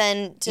restorative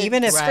than to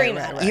scream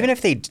at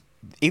him.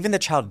 Even the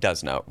child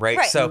does know,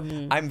 right? So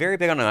I'm very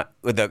big on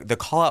the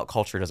call out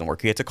culture doesn't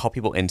work. You have to call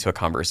people into a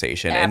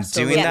conversation, and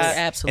doing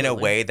that in a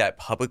way that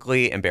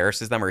publicly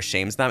embarrasses them or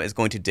shames them is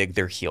going to dig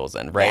their heels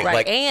in, right? Right.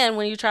 Like, and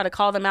when you try to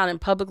call them out and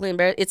publicly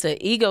embarrass, it's an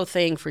ego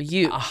thing for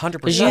you. 100%.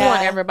 Because you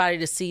want everybody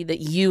to see that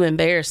you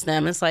embarrass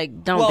them. It's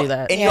like, don't do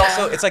that. And you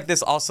also, it's like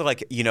this also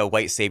like,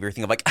 white savior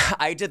thing of like,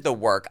 I did the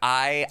work.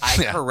 I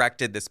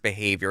corrected this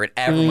behavior and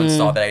everyone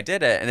saw that I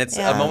did it. And it's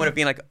a moment of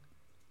being like,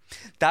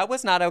 that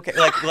was not okay.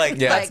 Like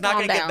that's not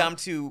going to get them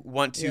to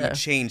want to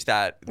change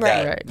that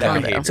behavior.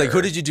 It's like,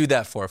 who did you do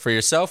that for? For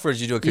yourself, or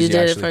did you do it because you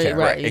actually care?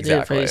 Right, you did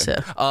it for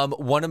yourself.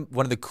 One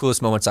of the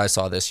coolest moments I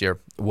saw this year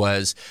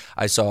was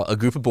I saw a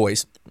group of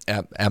boys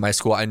at my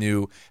school. I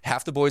knew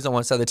half the boys on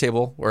one side of the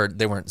table, or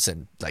they weren't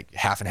sitting like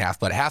half and half,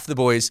 but half the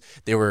boys,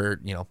 they were,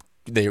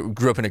 they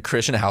grew up in a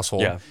Christian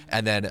household,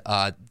 and then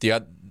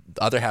the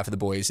other half of the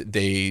boys,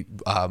 they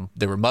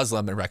were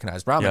Muslim and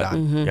recognized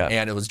Ramadan,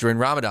 and it was during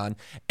Ramadan,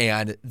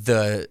 and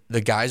the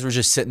guys were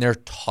just sitting there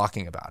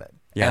talking about it,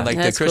 and like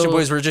the Christian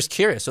boys were just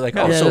curious. They're like,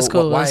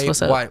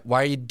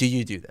 why do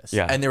you do this?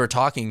 And they were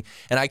talking,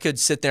 and I could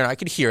sit there and I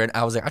could hear it. And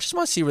I was like, I just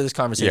want to see where this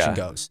conversation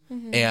goes,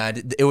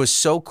 and it was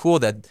so cool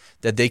that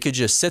they could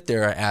just sit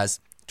there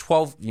as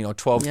 12,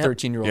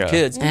 13-year-old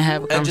kids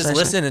and just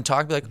listen and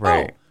talk, be like,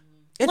 oh.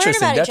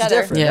 Interesting. That's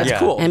different. Yeah. That's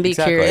cool. And be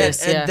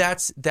curious. And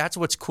that's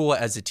what's cool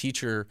as a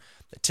teacher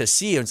to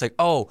see. It's like,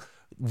 oh,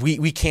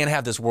 we can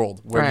have this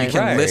world where you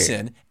can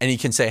listen and you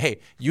can say, hey,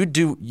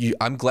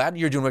 I'm glad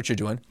you're doing what you're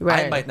doing.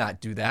 I might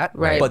not do that,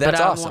 but that's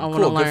awesome.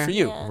 Cool, good for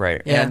you. Yeah.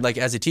 Right. And like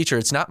as a teacher,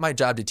 it's not my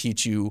job to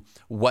teach you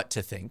what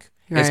to think.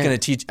 It's going to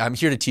teach. I'm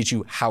here to teach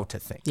you how to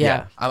think.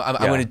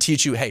 I'm going to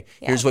teach you. Hey,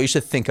 here's what you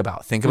should think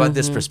about. Think about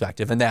this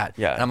perspective and that.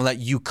 And I'm going to let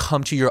you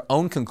come to your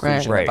own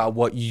conclusion about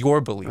what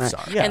your beliefs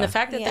are. And the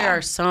fact that there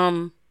are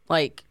some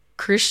like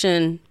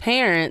Christian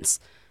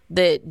parents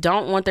that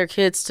don't want their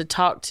kids to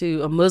talk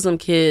to a Muslim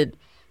kid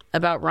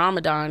about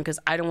Ramadan because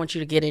I don't want you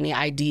to get any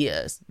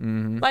ideas.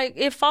 Like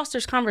it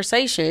fosters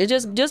conversation. It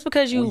just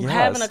because you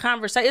having a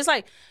conversation,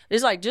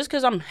 it's like just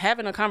because I'm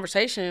having a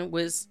conversation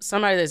with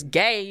somebody that's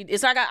gay,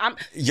 it's not. I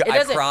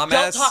promise.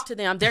 Don't talk to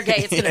them. They're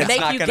gay. It's gonna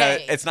make you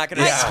gay. It's not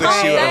gonna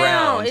switch you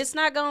around. It's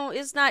not going.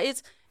 It's not.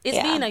 It's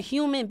being a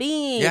human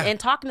being and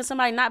talking to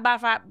somebody not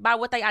by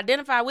what they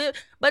identify with,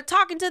 but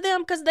talking to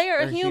them because they're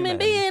a human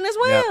being as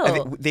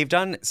well. They've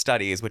done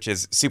studies, which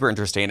is super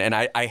interesting. And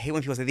I hate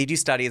when people say they do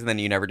studies and then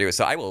you never do it.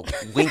 So I will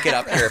link it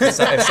up here if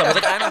someone's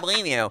like, I don't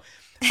blame you.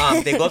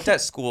 They looked at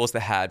schools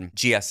that had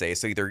GSA.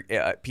 So either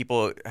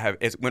people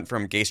it went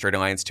from Gay Straight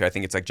Alliance to I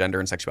think it's like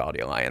Gender and Sexuality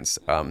Alliance.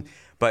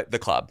 But the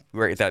club,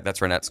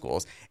 that's run at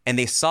schools. And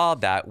they saw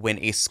that when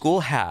a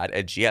school had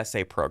a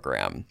GSA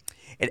program,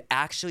 it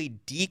actually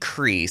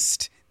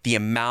decreased the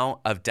amount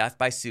of death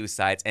by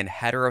suicides in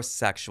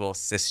heterosexual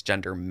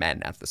cisgender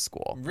men at the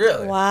school.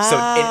 Really? Wow. So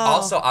it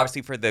also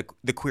obviously for the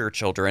queer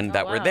children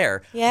that were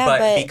there. Yeah,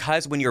 but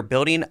because when you're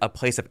building a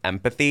place of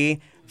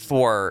empathy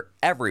for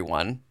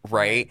everyone,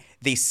 right?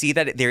 They see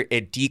that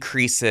it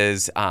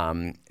decreases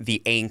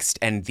the angst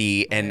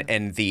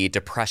and the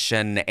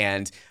depression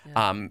and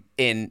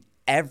in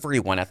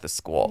everyone at the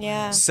school.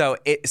 Yeah. So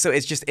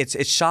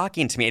it's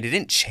shocking to me. It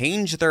didn't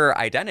change their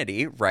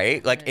identity,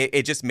 right? Like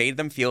it just made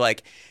them feel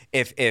like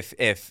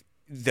if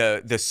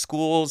the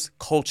school's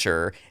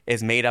culture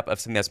is made up of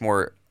something that's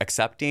more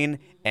accepting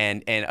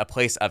and a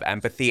place of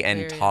empathy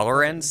and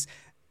tolerance,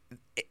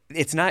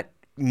 it's not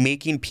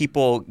making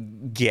people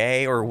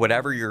gay or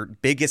whatever your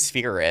biggest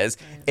fear is.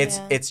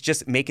 It's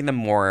just making them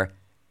more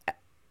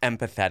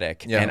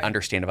empathetic and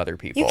understand of other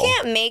people. You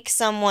can't make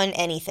someone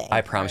anything. I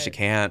promise you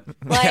can't.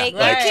 Like, you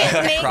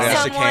can't make promise you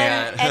someone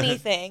can't.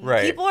 anything.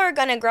 Right. People are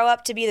going to grow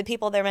up to be the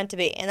people they're meant to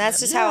be. And that's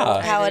just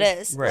how it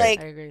is. Right. Like,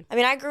 I agree. I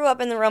mean, I grew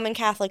up in the Roman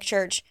Catholic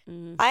Church.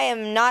 I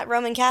am not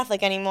Roman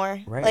Catholic anymore.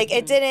 Right. Like,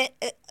 it didn't,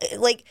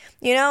 like,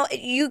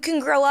 you can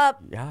grow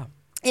up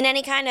in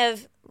any kind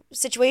of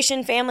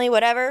situation, family,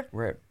 whatever,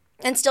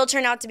 and still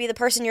turn out to be the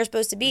person you're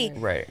supposed to be.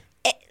 Right.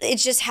 It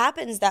just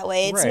happens that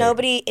way. It's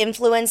nobody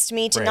influenced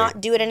me to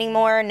not do it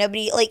anymore.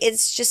 Nobody, like,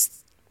 it's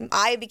just,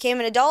 I became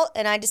an adult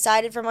and I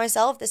decided for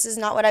myself, this is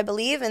not what I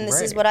believe and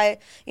this is what I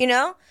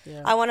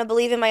want to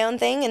believe in my own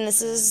thing and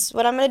this is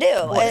what I'm going to do.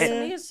 Well, and to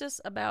me, it's just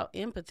about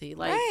empathy.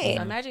 Like,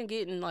 imagine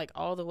getting like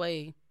all the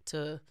way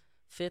to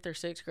 5th or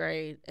 6th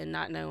grade and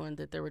not knowing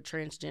that there were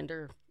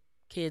transgender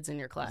kids in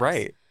your class.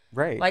 Right.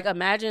 Like,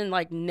 imagine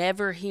like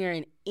never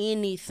hearing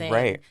anything.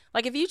 Right.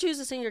 Like if you choose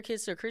to send your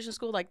kids to a Christian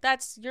school, like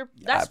that's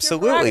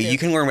absolutely. your prerogative. You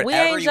can learn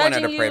whatever you want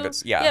at a you.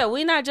 private. Yeah,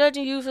 we're not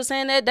judging you for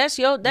saying that. That's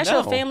your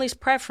family's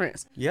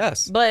preference.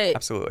 Yes. But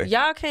absolutely.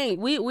 Y'all can't.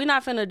 We're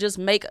not finna just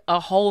make a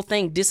whole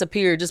thing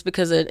disappear just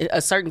because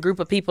a certain group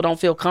of people don't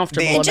feel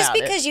comfortable about it. Just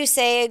because you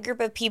say a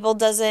group of people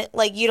doesn't,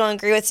 like, you don't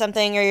agree with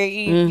something, or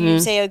you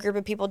say a group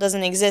of people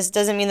doesn't exist,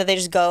 doesn't mean that they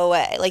just go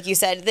away. Like you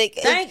said,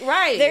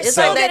 right. It's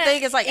so like that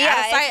thing is like out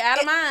of sight, out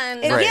of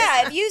mind.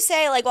 Yeah, if you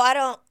say like,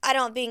 well, I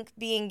don't think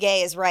being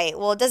gay is right.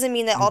 Well, it doesn't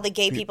mean that all the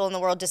gay people in the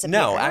world disappear.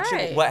 No,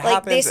 actually, what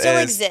happens they still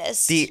is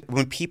exist.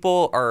 When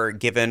people are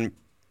given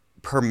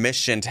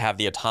permission to have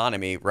the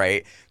autonomy,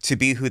 right, to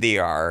be who they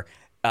are,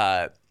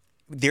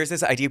 there's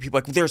this idea of people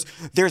like,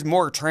 there's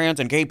more trans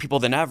and gay people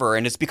than ever,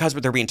 and it's because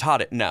they're being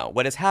taught it. No,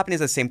 what has happened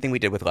is the same thing we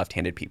did with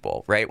left-handed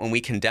people, right? When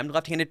we condemned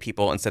left-handed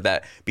people and said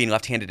that being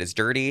left-handed is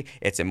dirty,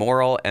 it's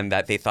immoral, and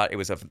that they thought it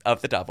was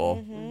of the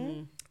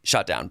devil.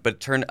 Shut down.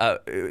 But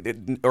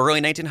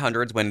early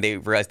 1900s, when they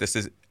realized this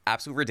is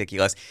absolutely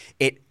ridiculous,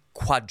 it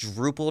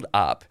quadrupled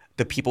up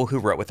the people who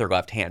wrote with their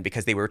left hand,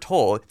 because they were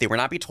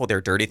not be told they're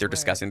dirty, they're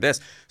discussing this.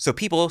 So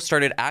people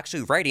started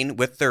actually writing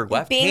with their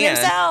left hand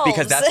themselves.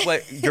 Because that's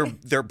what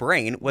their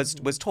brain was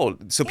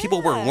told. So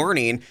people were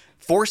learning,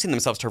 forcing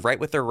themselves to write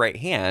with their right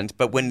hand.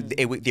 But when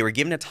they were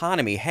given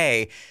autonomy,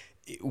 hey,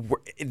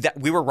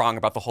 we were wrong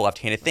about the whole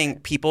left-handed thing.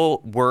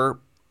 People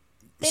were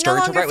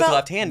starting to write with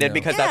left-handed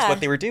because that's what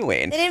they were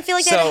doing. They didn't feel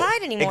like they had to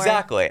hide anymore.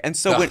 Exactly. And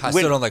so I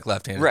still don't like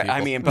left-handed right, people.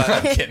 I mean, but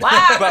I'm kidding.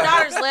 Wow, my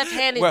daughter's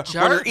left-handed when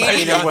you're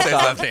eating it with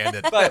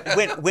left-handed.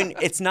 But when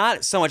it's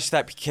not so much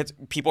that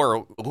people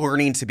are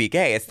learning to be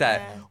gay, it's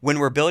that when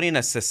we're building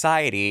a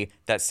society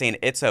that's saying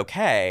it's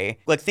okay,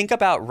 like think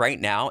about right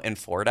now in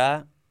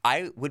Florida,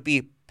 I would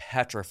be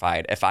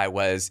petrified if I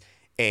was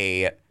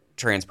a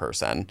trans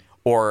person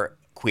or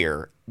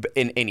queer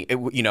in any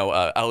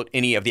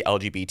any of the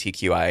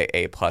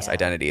LGBTQIA plus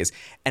identities,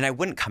 and I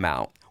wouldn't come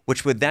out,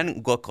 which would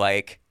then look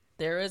like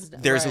there's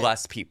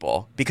less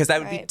people, because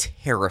that would be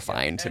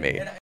terrifying to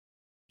me.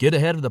 Get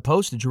ahead of the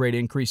postage rate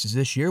increases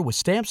this year with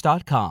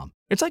Stamps.com.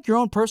 It's like your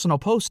own personal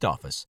post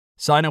office.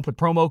 Sign up with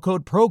promo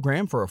code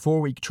PROGRAM for a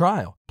 4-week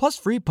trial, plus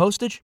free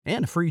postage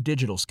and a free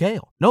digital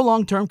scale. No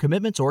long-term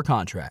commitments or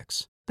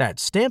contracts.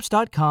 That's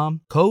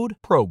Stamps.com, code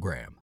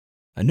PROGRAM.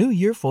 A new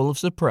year full of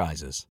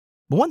surprises.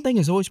 But one thing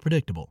is always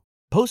predictable.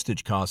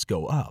 Postage costs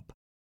go up.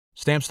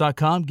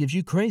 Stamps.com gives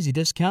you crazy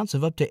discounts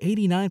of up to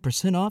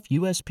 89% off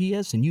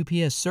USPS and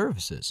UPS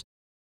services.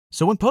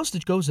 So when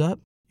postage goes up,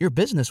 your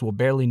business will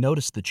barely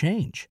notice the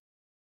change.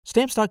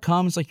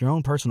 Stamps.com is like your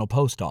own personal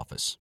post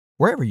office,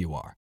 wherever you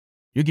are.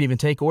 You can even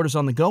take orders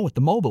on the go with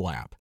the mobile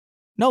app.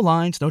 No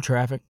lines, no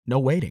traffic, no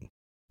waiting.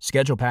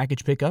 Schedule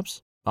package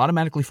pickups,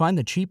 automatically find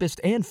the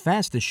cheapest and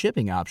fastest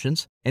shipping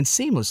options, and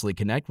seamlessly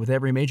connect with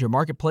every major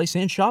marketplace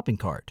and shopping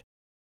cart.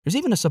 There's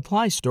even a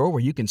supply store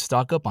where you can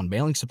stock up on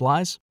mailing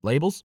supplies,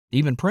 labels,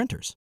 even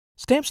printers.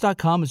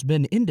 Stamps.com has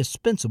been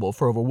indispensable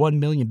for over 1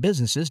 million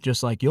businesses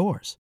just like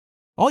yours.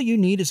 All you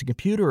need is a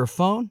computer or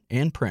phone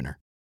and printer.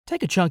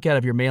 Take a chunk out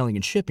of your mailing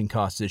and shipping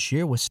costs this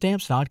year with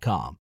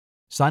Stamps.com.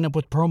 Sign up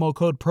with promo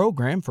code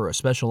PROGRAM for a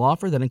special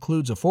offer that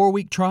includes a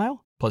 4-week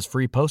trial, plus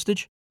free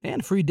postage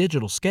and free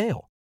digital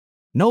scale.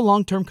 No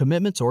long-term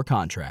commitments or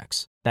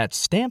contracts. That's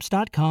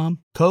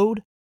Stamps.com,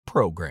 code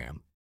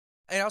PROGRAM.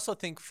 I also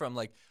think from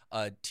like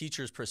a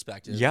teacher's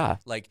perspective,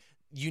 like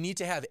you need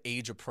to have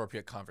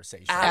age-appropriate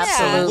conversations.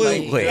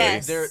 Absolutely. Like,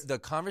 Yes. the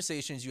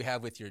conversations you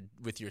have with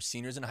your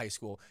seniors in high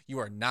school, you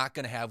are not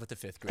going to have with the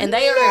 5th grade. And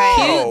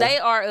they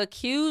are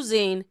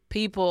accusing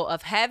people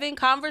of having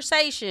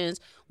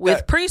conversations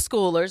with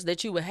preschoolers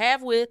that you would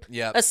have with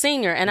a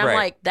senior. And I'm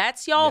like,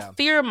 that's y'all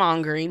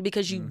fear-mongering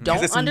because you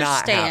don't it's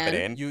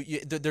understand. Not happening.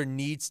 There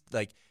needs,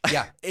 like,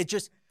 it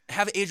just...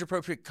 have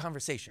age-appropriate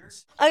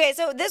conversations. Okay,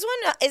 so this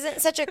one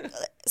isn't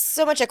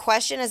so much a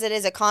question as it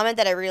is a comment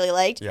that I really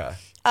liked. Yeah.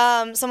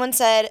 Someone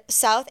said,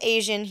 South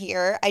Asian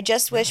here. I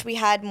just wish we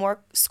had more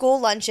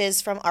school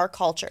lunches from our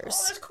cultures.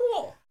 Oh, that's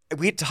cool.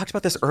 We had talked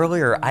about this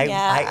earlier.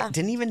 I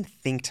didn't even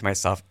think to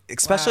myself,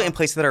 especially in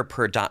places that are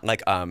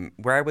like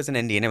where I was in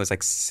Indiana, it was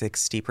like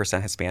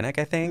 60% Hispanic,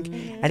 I think.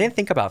 I didn't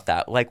think about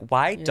that. Like,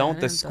 why don't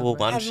the school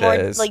lunches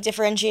have more like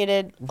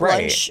differentiated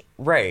lunch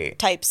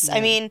types? Yeah.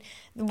 I mean,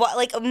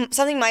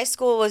 something my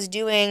school was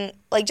doing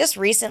like just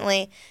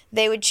recently,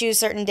 they would choose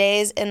certain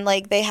days and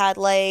like they had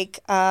like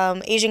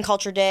Asian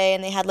Culture Day,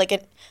 and they had like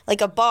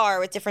a bar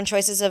with different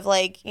choices of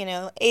like,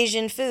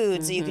 Asian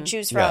foods that you could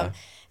choose from. Yeah.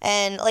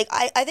 And like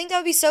I think that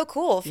would be so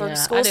cool for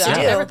schools to do.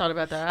 I never thought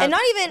about that. And not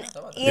even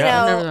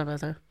I never thought about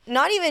that.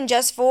 Not even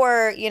just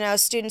for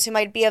students who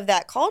might be of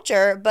that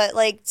culture, but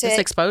like to just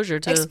exposure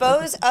to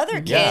expose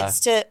other kids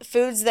to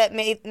foods that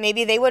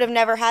maybe they would have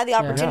never had the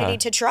opportunity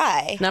to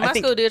try. Now my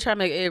school did try to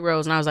make egg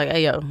rolls, and I was like,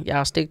 "Hey yo,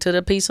 y'all stick to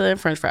the pizza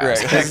and French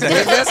fries. Right. You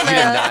did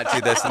not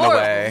do this in the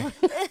way.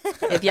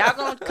 If y'all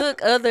gonna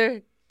cook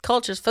other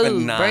culture's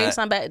food. not- Bring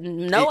some back.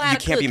 Know how You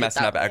to can't be cook it,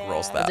 messing up though. egg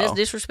rolls, though. That's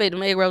disrespect.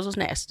 The egg rolls was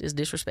nasty. It's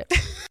disrespect.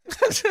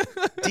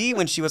 Dee,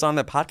 when she was on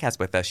the podcast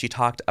with us, she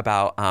talked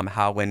about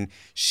how when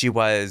she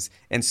was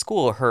in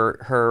school,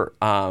 her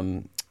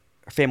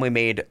family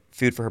made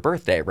food for her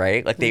birthday,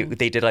 right? Like they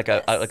did like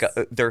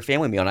their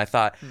family meal, and I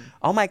thought,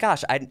 oh my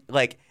gosh, I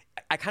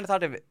kind of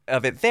thought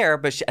of it there,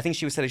 but I think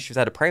she said she was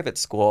at a private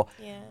school.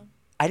 Yeah.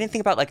 I didn't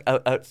think about like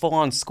a full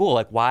on school.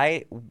 Like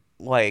why?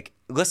 Like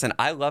listen,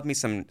 I love me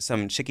some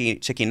chicky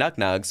nug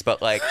nugs,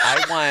 but like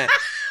I want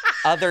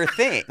other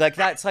thing. Like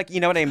that's like, you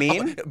know what I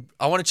mean?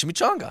 I want a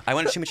chimichanga. I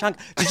want a chimichanga.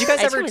 Did you guys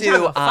Hey, ever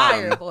chimichanga do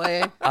fire,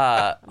 boy.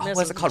 what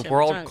was it called?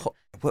 Chimichanga.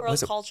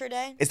 World Culture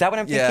Day. Is that what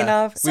I'm thinking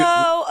Yeah. of?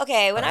 So,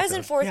 okay, when I was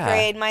in fourth Yeah.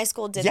 grade, my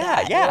school did Yeah,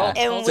 that. yeah.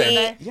 And Culture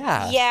Day?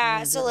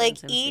 Yeah. so like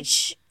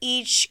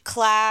each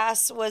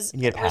class was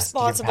You had did you have a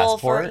responsible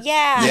for passport?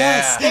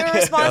 Yeah. They were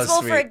responsible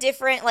That was for a sweet.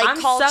 different like I'm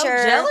culture.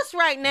 so jealous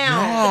right now.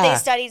 That they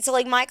studied. So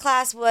like my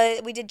class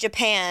we did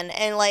Japan,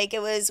 and like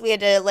we had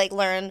to like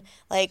learn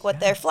like what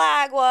their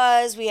flag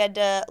was. We had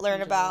to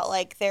learn about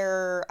like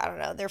their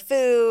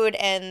food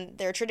and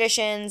their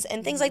traditions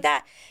and things like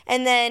that.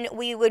 And then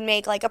we would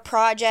make like a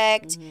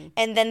project,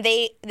 and then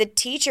the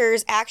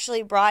teachers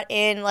actually brought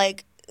in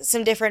like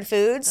some different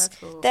foods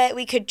that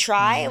we could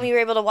try, and we were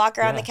able to walk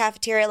around the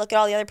cafeteria, look at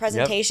all the other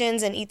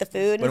presentations, and eat the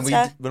food and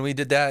stuff. When we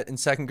did that in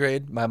second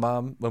grade, my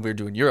mom, when we were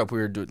doing Europe,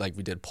 we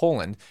did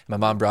Poland. My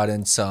mom brought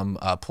in some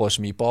Polish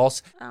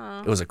meatballs.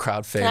 It was a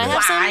crowd favorite. Can I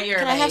have some? Fire,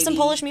 Can I have some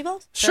baby. Polish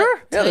meatballs? Sure.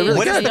 Yeah, they're really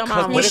What is good. the Your mom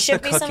what would is the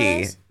ship me some of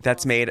cookie those?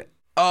 that's made?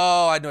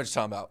 Oh, I know what you're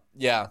talking about.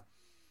 Yeah.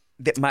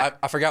 My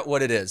I forgot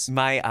what it is.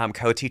 my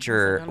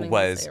co-teacher don't even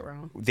was say it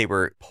wrong. they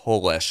were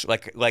Polish,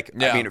 like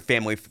Yeah. I mean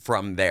family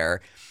from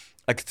there.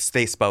 Like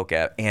they spoke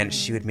it, and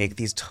she would make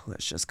these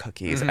delicious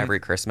cookies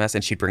every Christmas,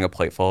 and she'd bring a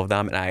plate full of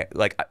them, and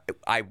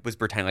I was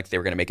pretending like they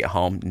were gonna make it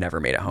home, never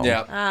made it home.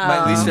 Yeah.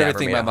 My least Never favorite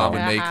thing made my it mom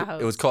would home. make, Yeah.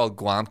 it was called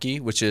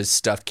glomki, which is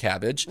stuffed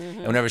cabbage.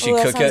 And whenever she Ooh,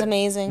 that cooked sounds it,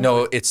 amazing.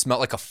 no, it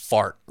smelled like a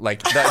fart.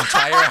 Like the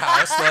entire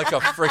house smelled like a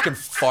freaking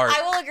fart.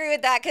 I will agree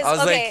with that because I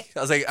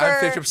was like,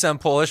 I'm for- 50%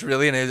 Polish,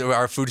 really, and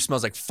our food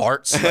smells like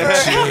farts. Like, Oh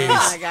jeez.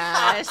 my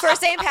gosh. For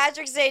St.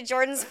 Patrick's Day,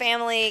 Jordan's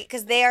family,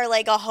 because they are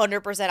like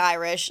 100%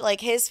 Irish, like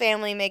his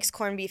family makes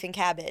corned beef and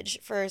cabbage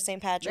for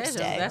St. Patrick's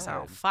Day. That's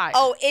on fire.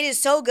 Oh, it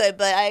is so good,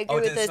 but I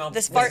agree with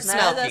this fart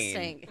smell. That does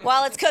stink.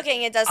 While it's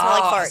cooking, it does smell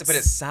like farts. But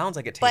it sounds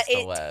like it But tastes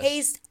it delicious.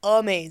 tastes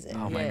amazing.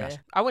 Oh my gosh.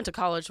 I went to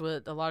college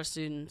with a lot of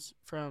students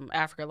from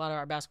Africa. A lot of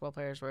our basketball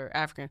players were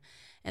African.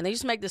 And they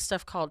used to make this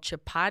stuff called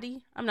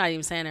chapati. I'm not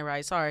even saying it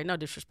right. Sorry, no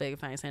disrespect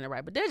if I ain't saying it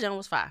right. But that junk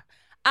was fire.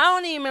 I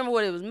don't even remember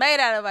what it was made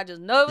out of. I just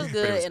know it was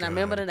good, and I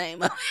remember the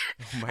name of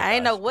it. I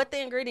didn't know what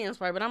the ingredients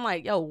were, but I'm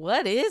like, yo,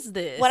 what is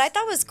this? What I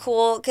thought was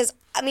cool, because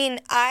I mean,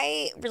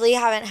 I really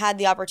haven't had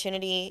the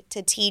opportunity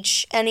to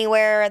teach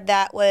anywhere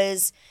that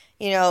was,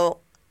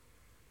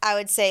 I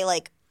would say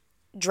like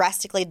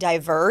drastically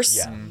diverse.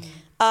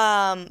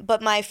 Yeah.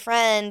 But my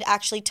friend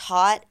actually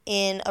taught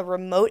in a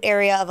remote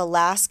area of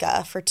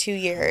Alaska for 2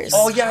 years.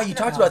 Oh, yeah, you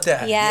talked about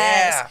that.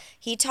 Yes. Yeah.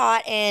 He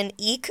taught in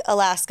Eek,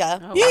 Alaska.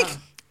 Oh, wow.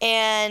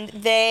 And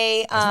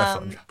they my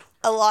phone.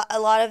 a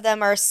lot of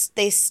them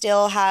they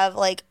still have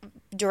like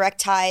direct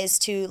ties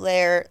to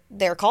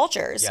their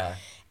cultures. Yeah.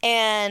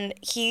 And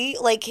he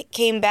like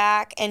came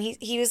back, and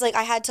he was like,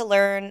 I had to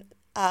learn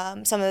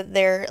some of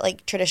their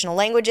like traditional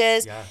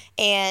languages. Yeah.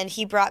 And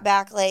he brought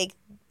back like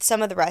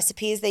some of the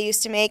recipes they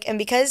used to make, and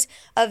because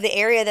of the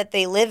area that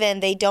they live in,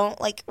 they don't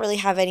like really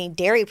have any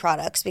dairy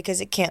products because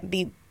it can't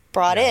be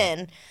brought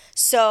in.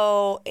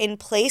 So in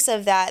place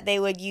of that, they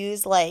would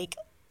use like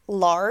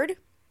lard.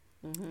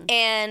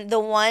 And the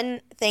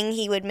one thing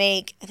he would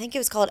make, I think it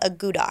was called a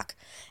goudak,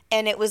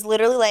 and it was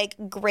literally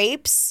like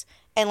grapes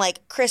and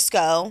like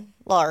Crisco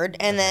lard,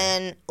 and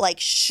then like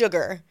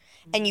sugar,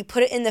 and you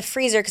put it in the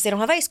freezer because they don't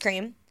have ice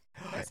cream.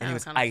 And it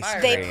was Sounds kinda ice fire.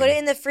 cream. They put it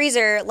in the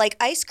freezer like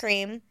ice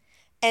cream,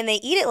 and they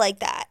eat it like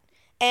that.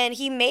 And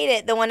he made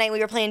it the one night we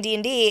were playing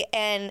D&D,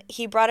 and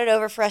he brought it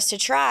over for us to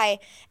try,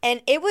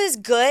 and it was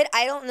good.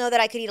 I don't know that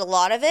I could eat a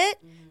lot of it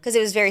because it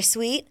was very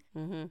sweet,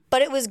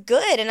 but it was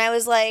good. And I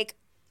was like,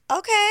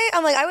 okay.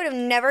 I'm like, I would have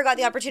never got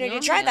the opportunity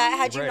to try that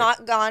had you Right.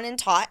 not gone and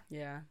taught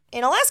Yeah.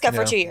 in Alaska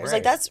for Yeah. 2 years. Right.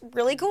 Like, that's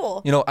really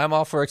cool. You know, I'm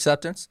all for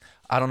acceptance.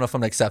 I don't know if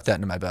I'm going to accept that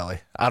into my belly.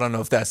 I don't know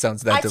if that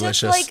sounds that I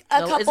delicious. took like a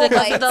So is couple it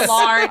because bites. of the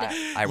lard?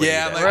 I would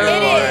Yeah, eat my it.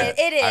 God.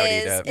 It is. I would eat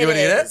it. You would eat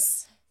it? is.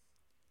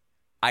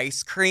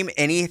 Ice cream,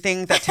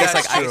 anything that tastes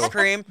like That's true. ice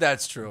cream.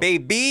 That's true.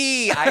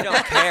 Baby, I don't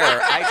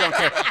care. I don't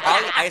care.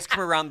 I'll eat ice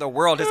cream around the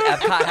world. Does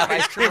Epcot have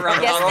ice cream around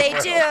the Yes, world?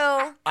 they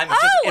do. I'm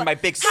just in my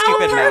big How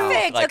stupid mouth.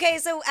 perfect. Like, Okay,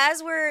 so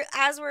as we're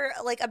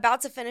like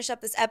about to finish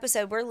up this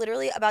episode, we're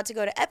literally about to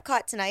go to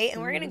Epcot tonight,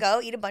 and we're gonna go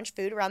eat a bunch of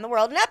food around the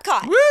world in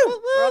Epcot.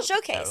 World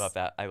Showcase. I love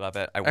that. I love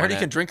it. I heard you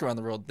can drink around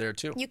the world there,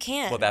 too. You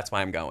can. Well, that's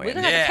why I'm going. We're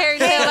going to have to carry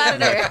tail out of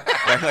there.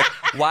 Like,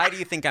 why do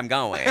you think I'm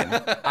going?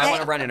 I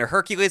want to run into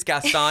Hercules,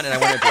 Gaston, and I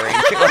want to drink.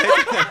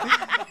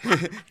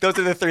 Those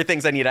are the 3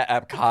 things I need at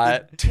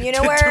Epcot. You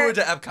know where? Tour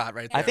to Epcot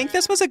right there. I think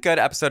this was a good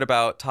episode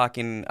about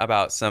talking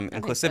about some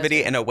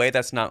inclusivity in a way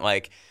that's not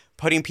like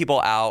putting people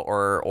out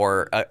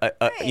or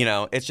you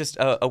know, it's just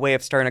a way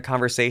of starting a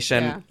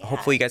conversation. Yeah.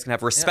 Hopefully you guys can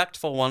have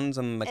respectful ones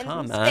in the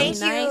comments. Thank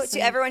you to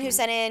everyone who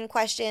sent in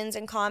questions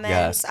and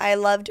comments. I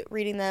loved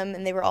reading them,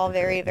 and they were all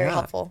very, very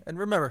helpful. And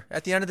remember,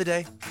 at the end of the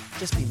day,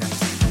 just be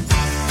nice.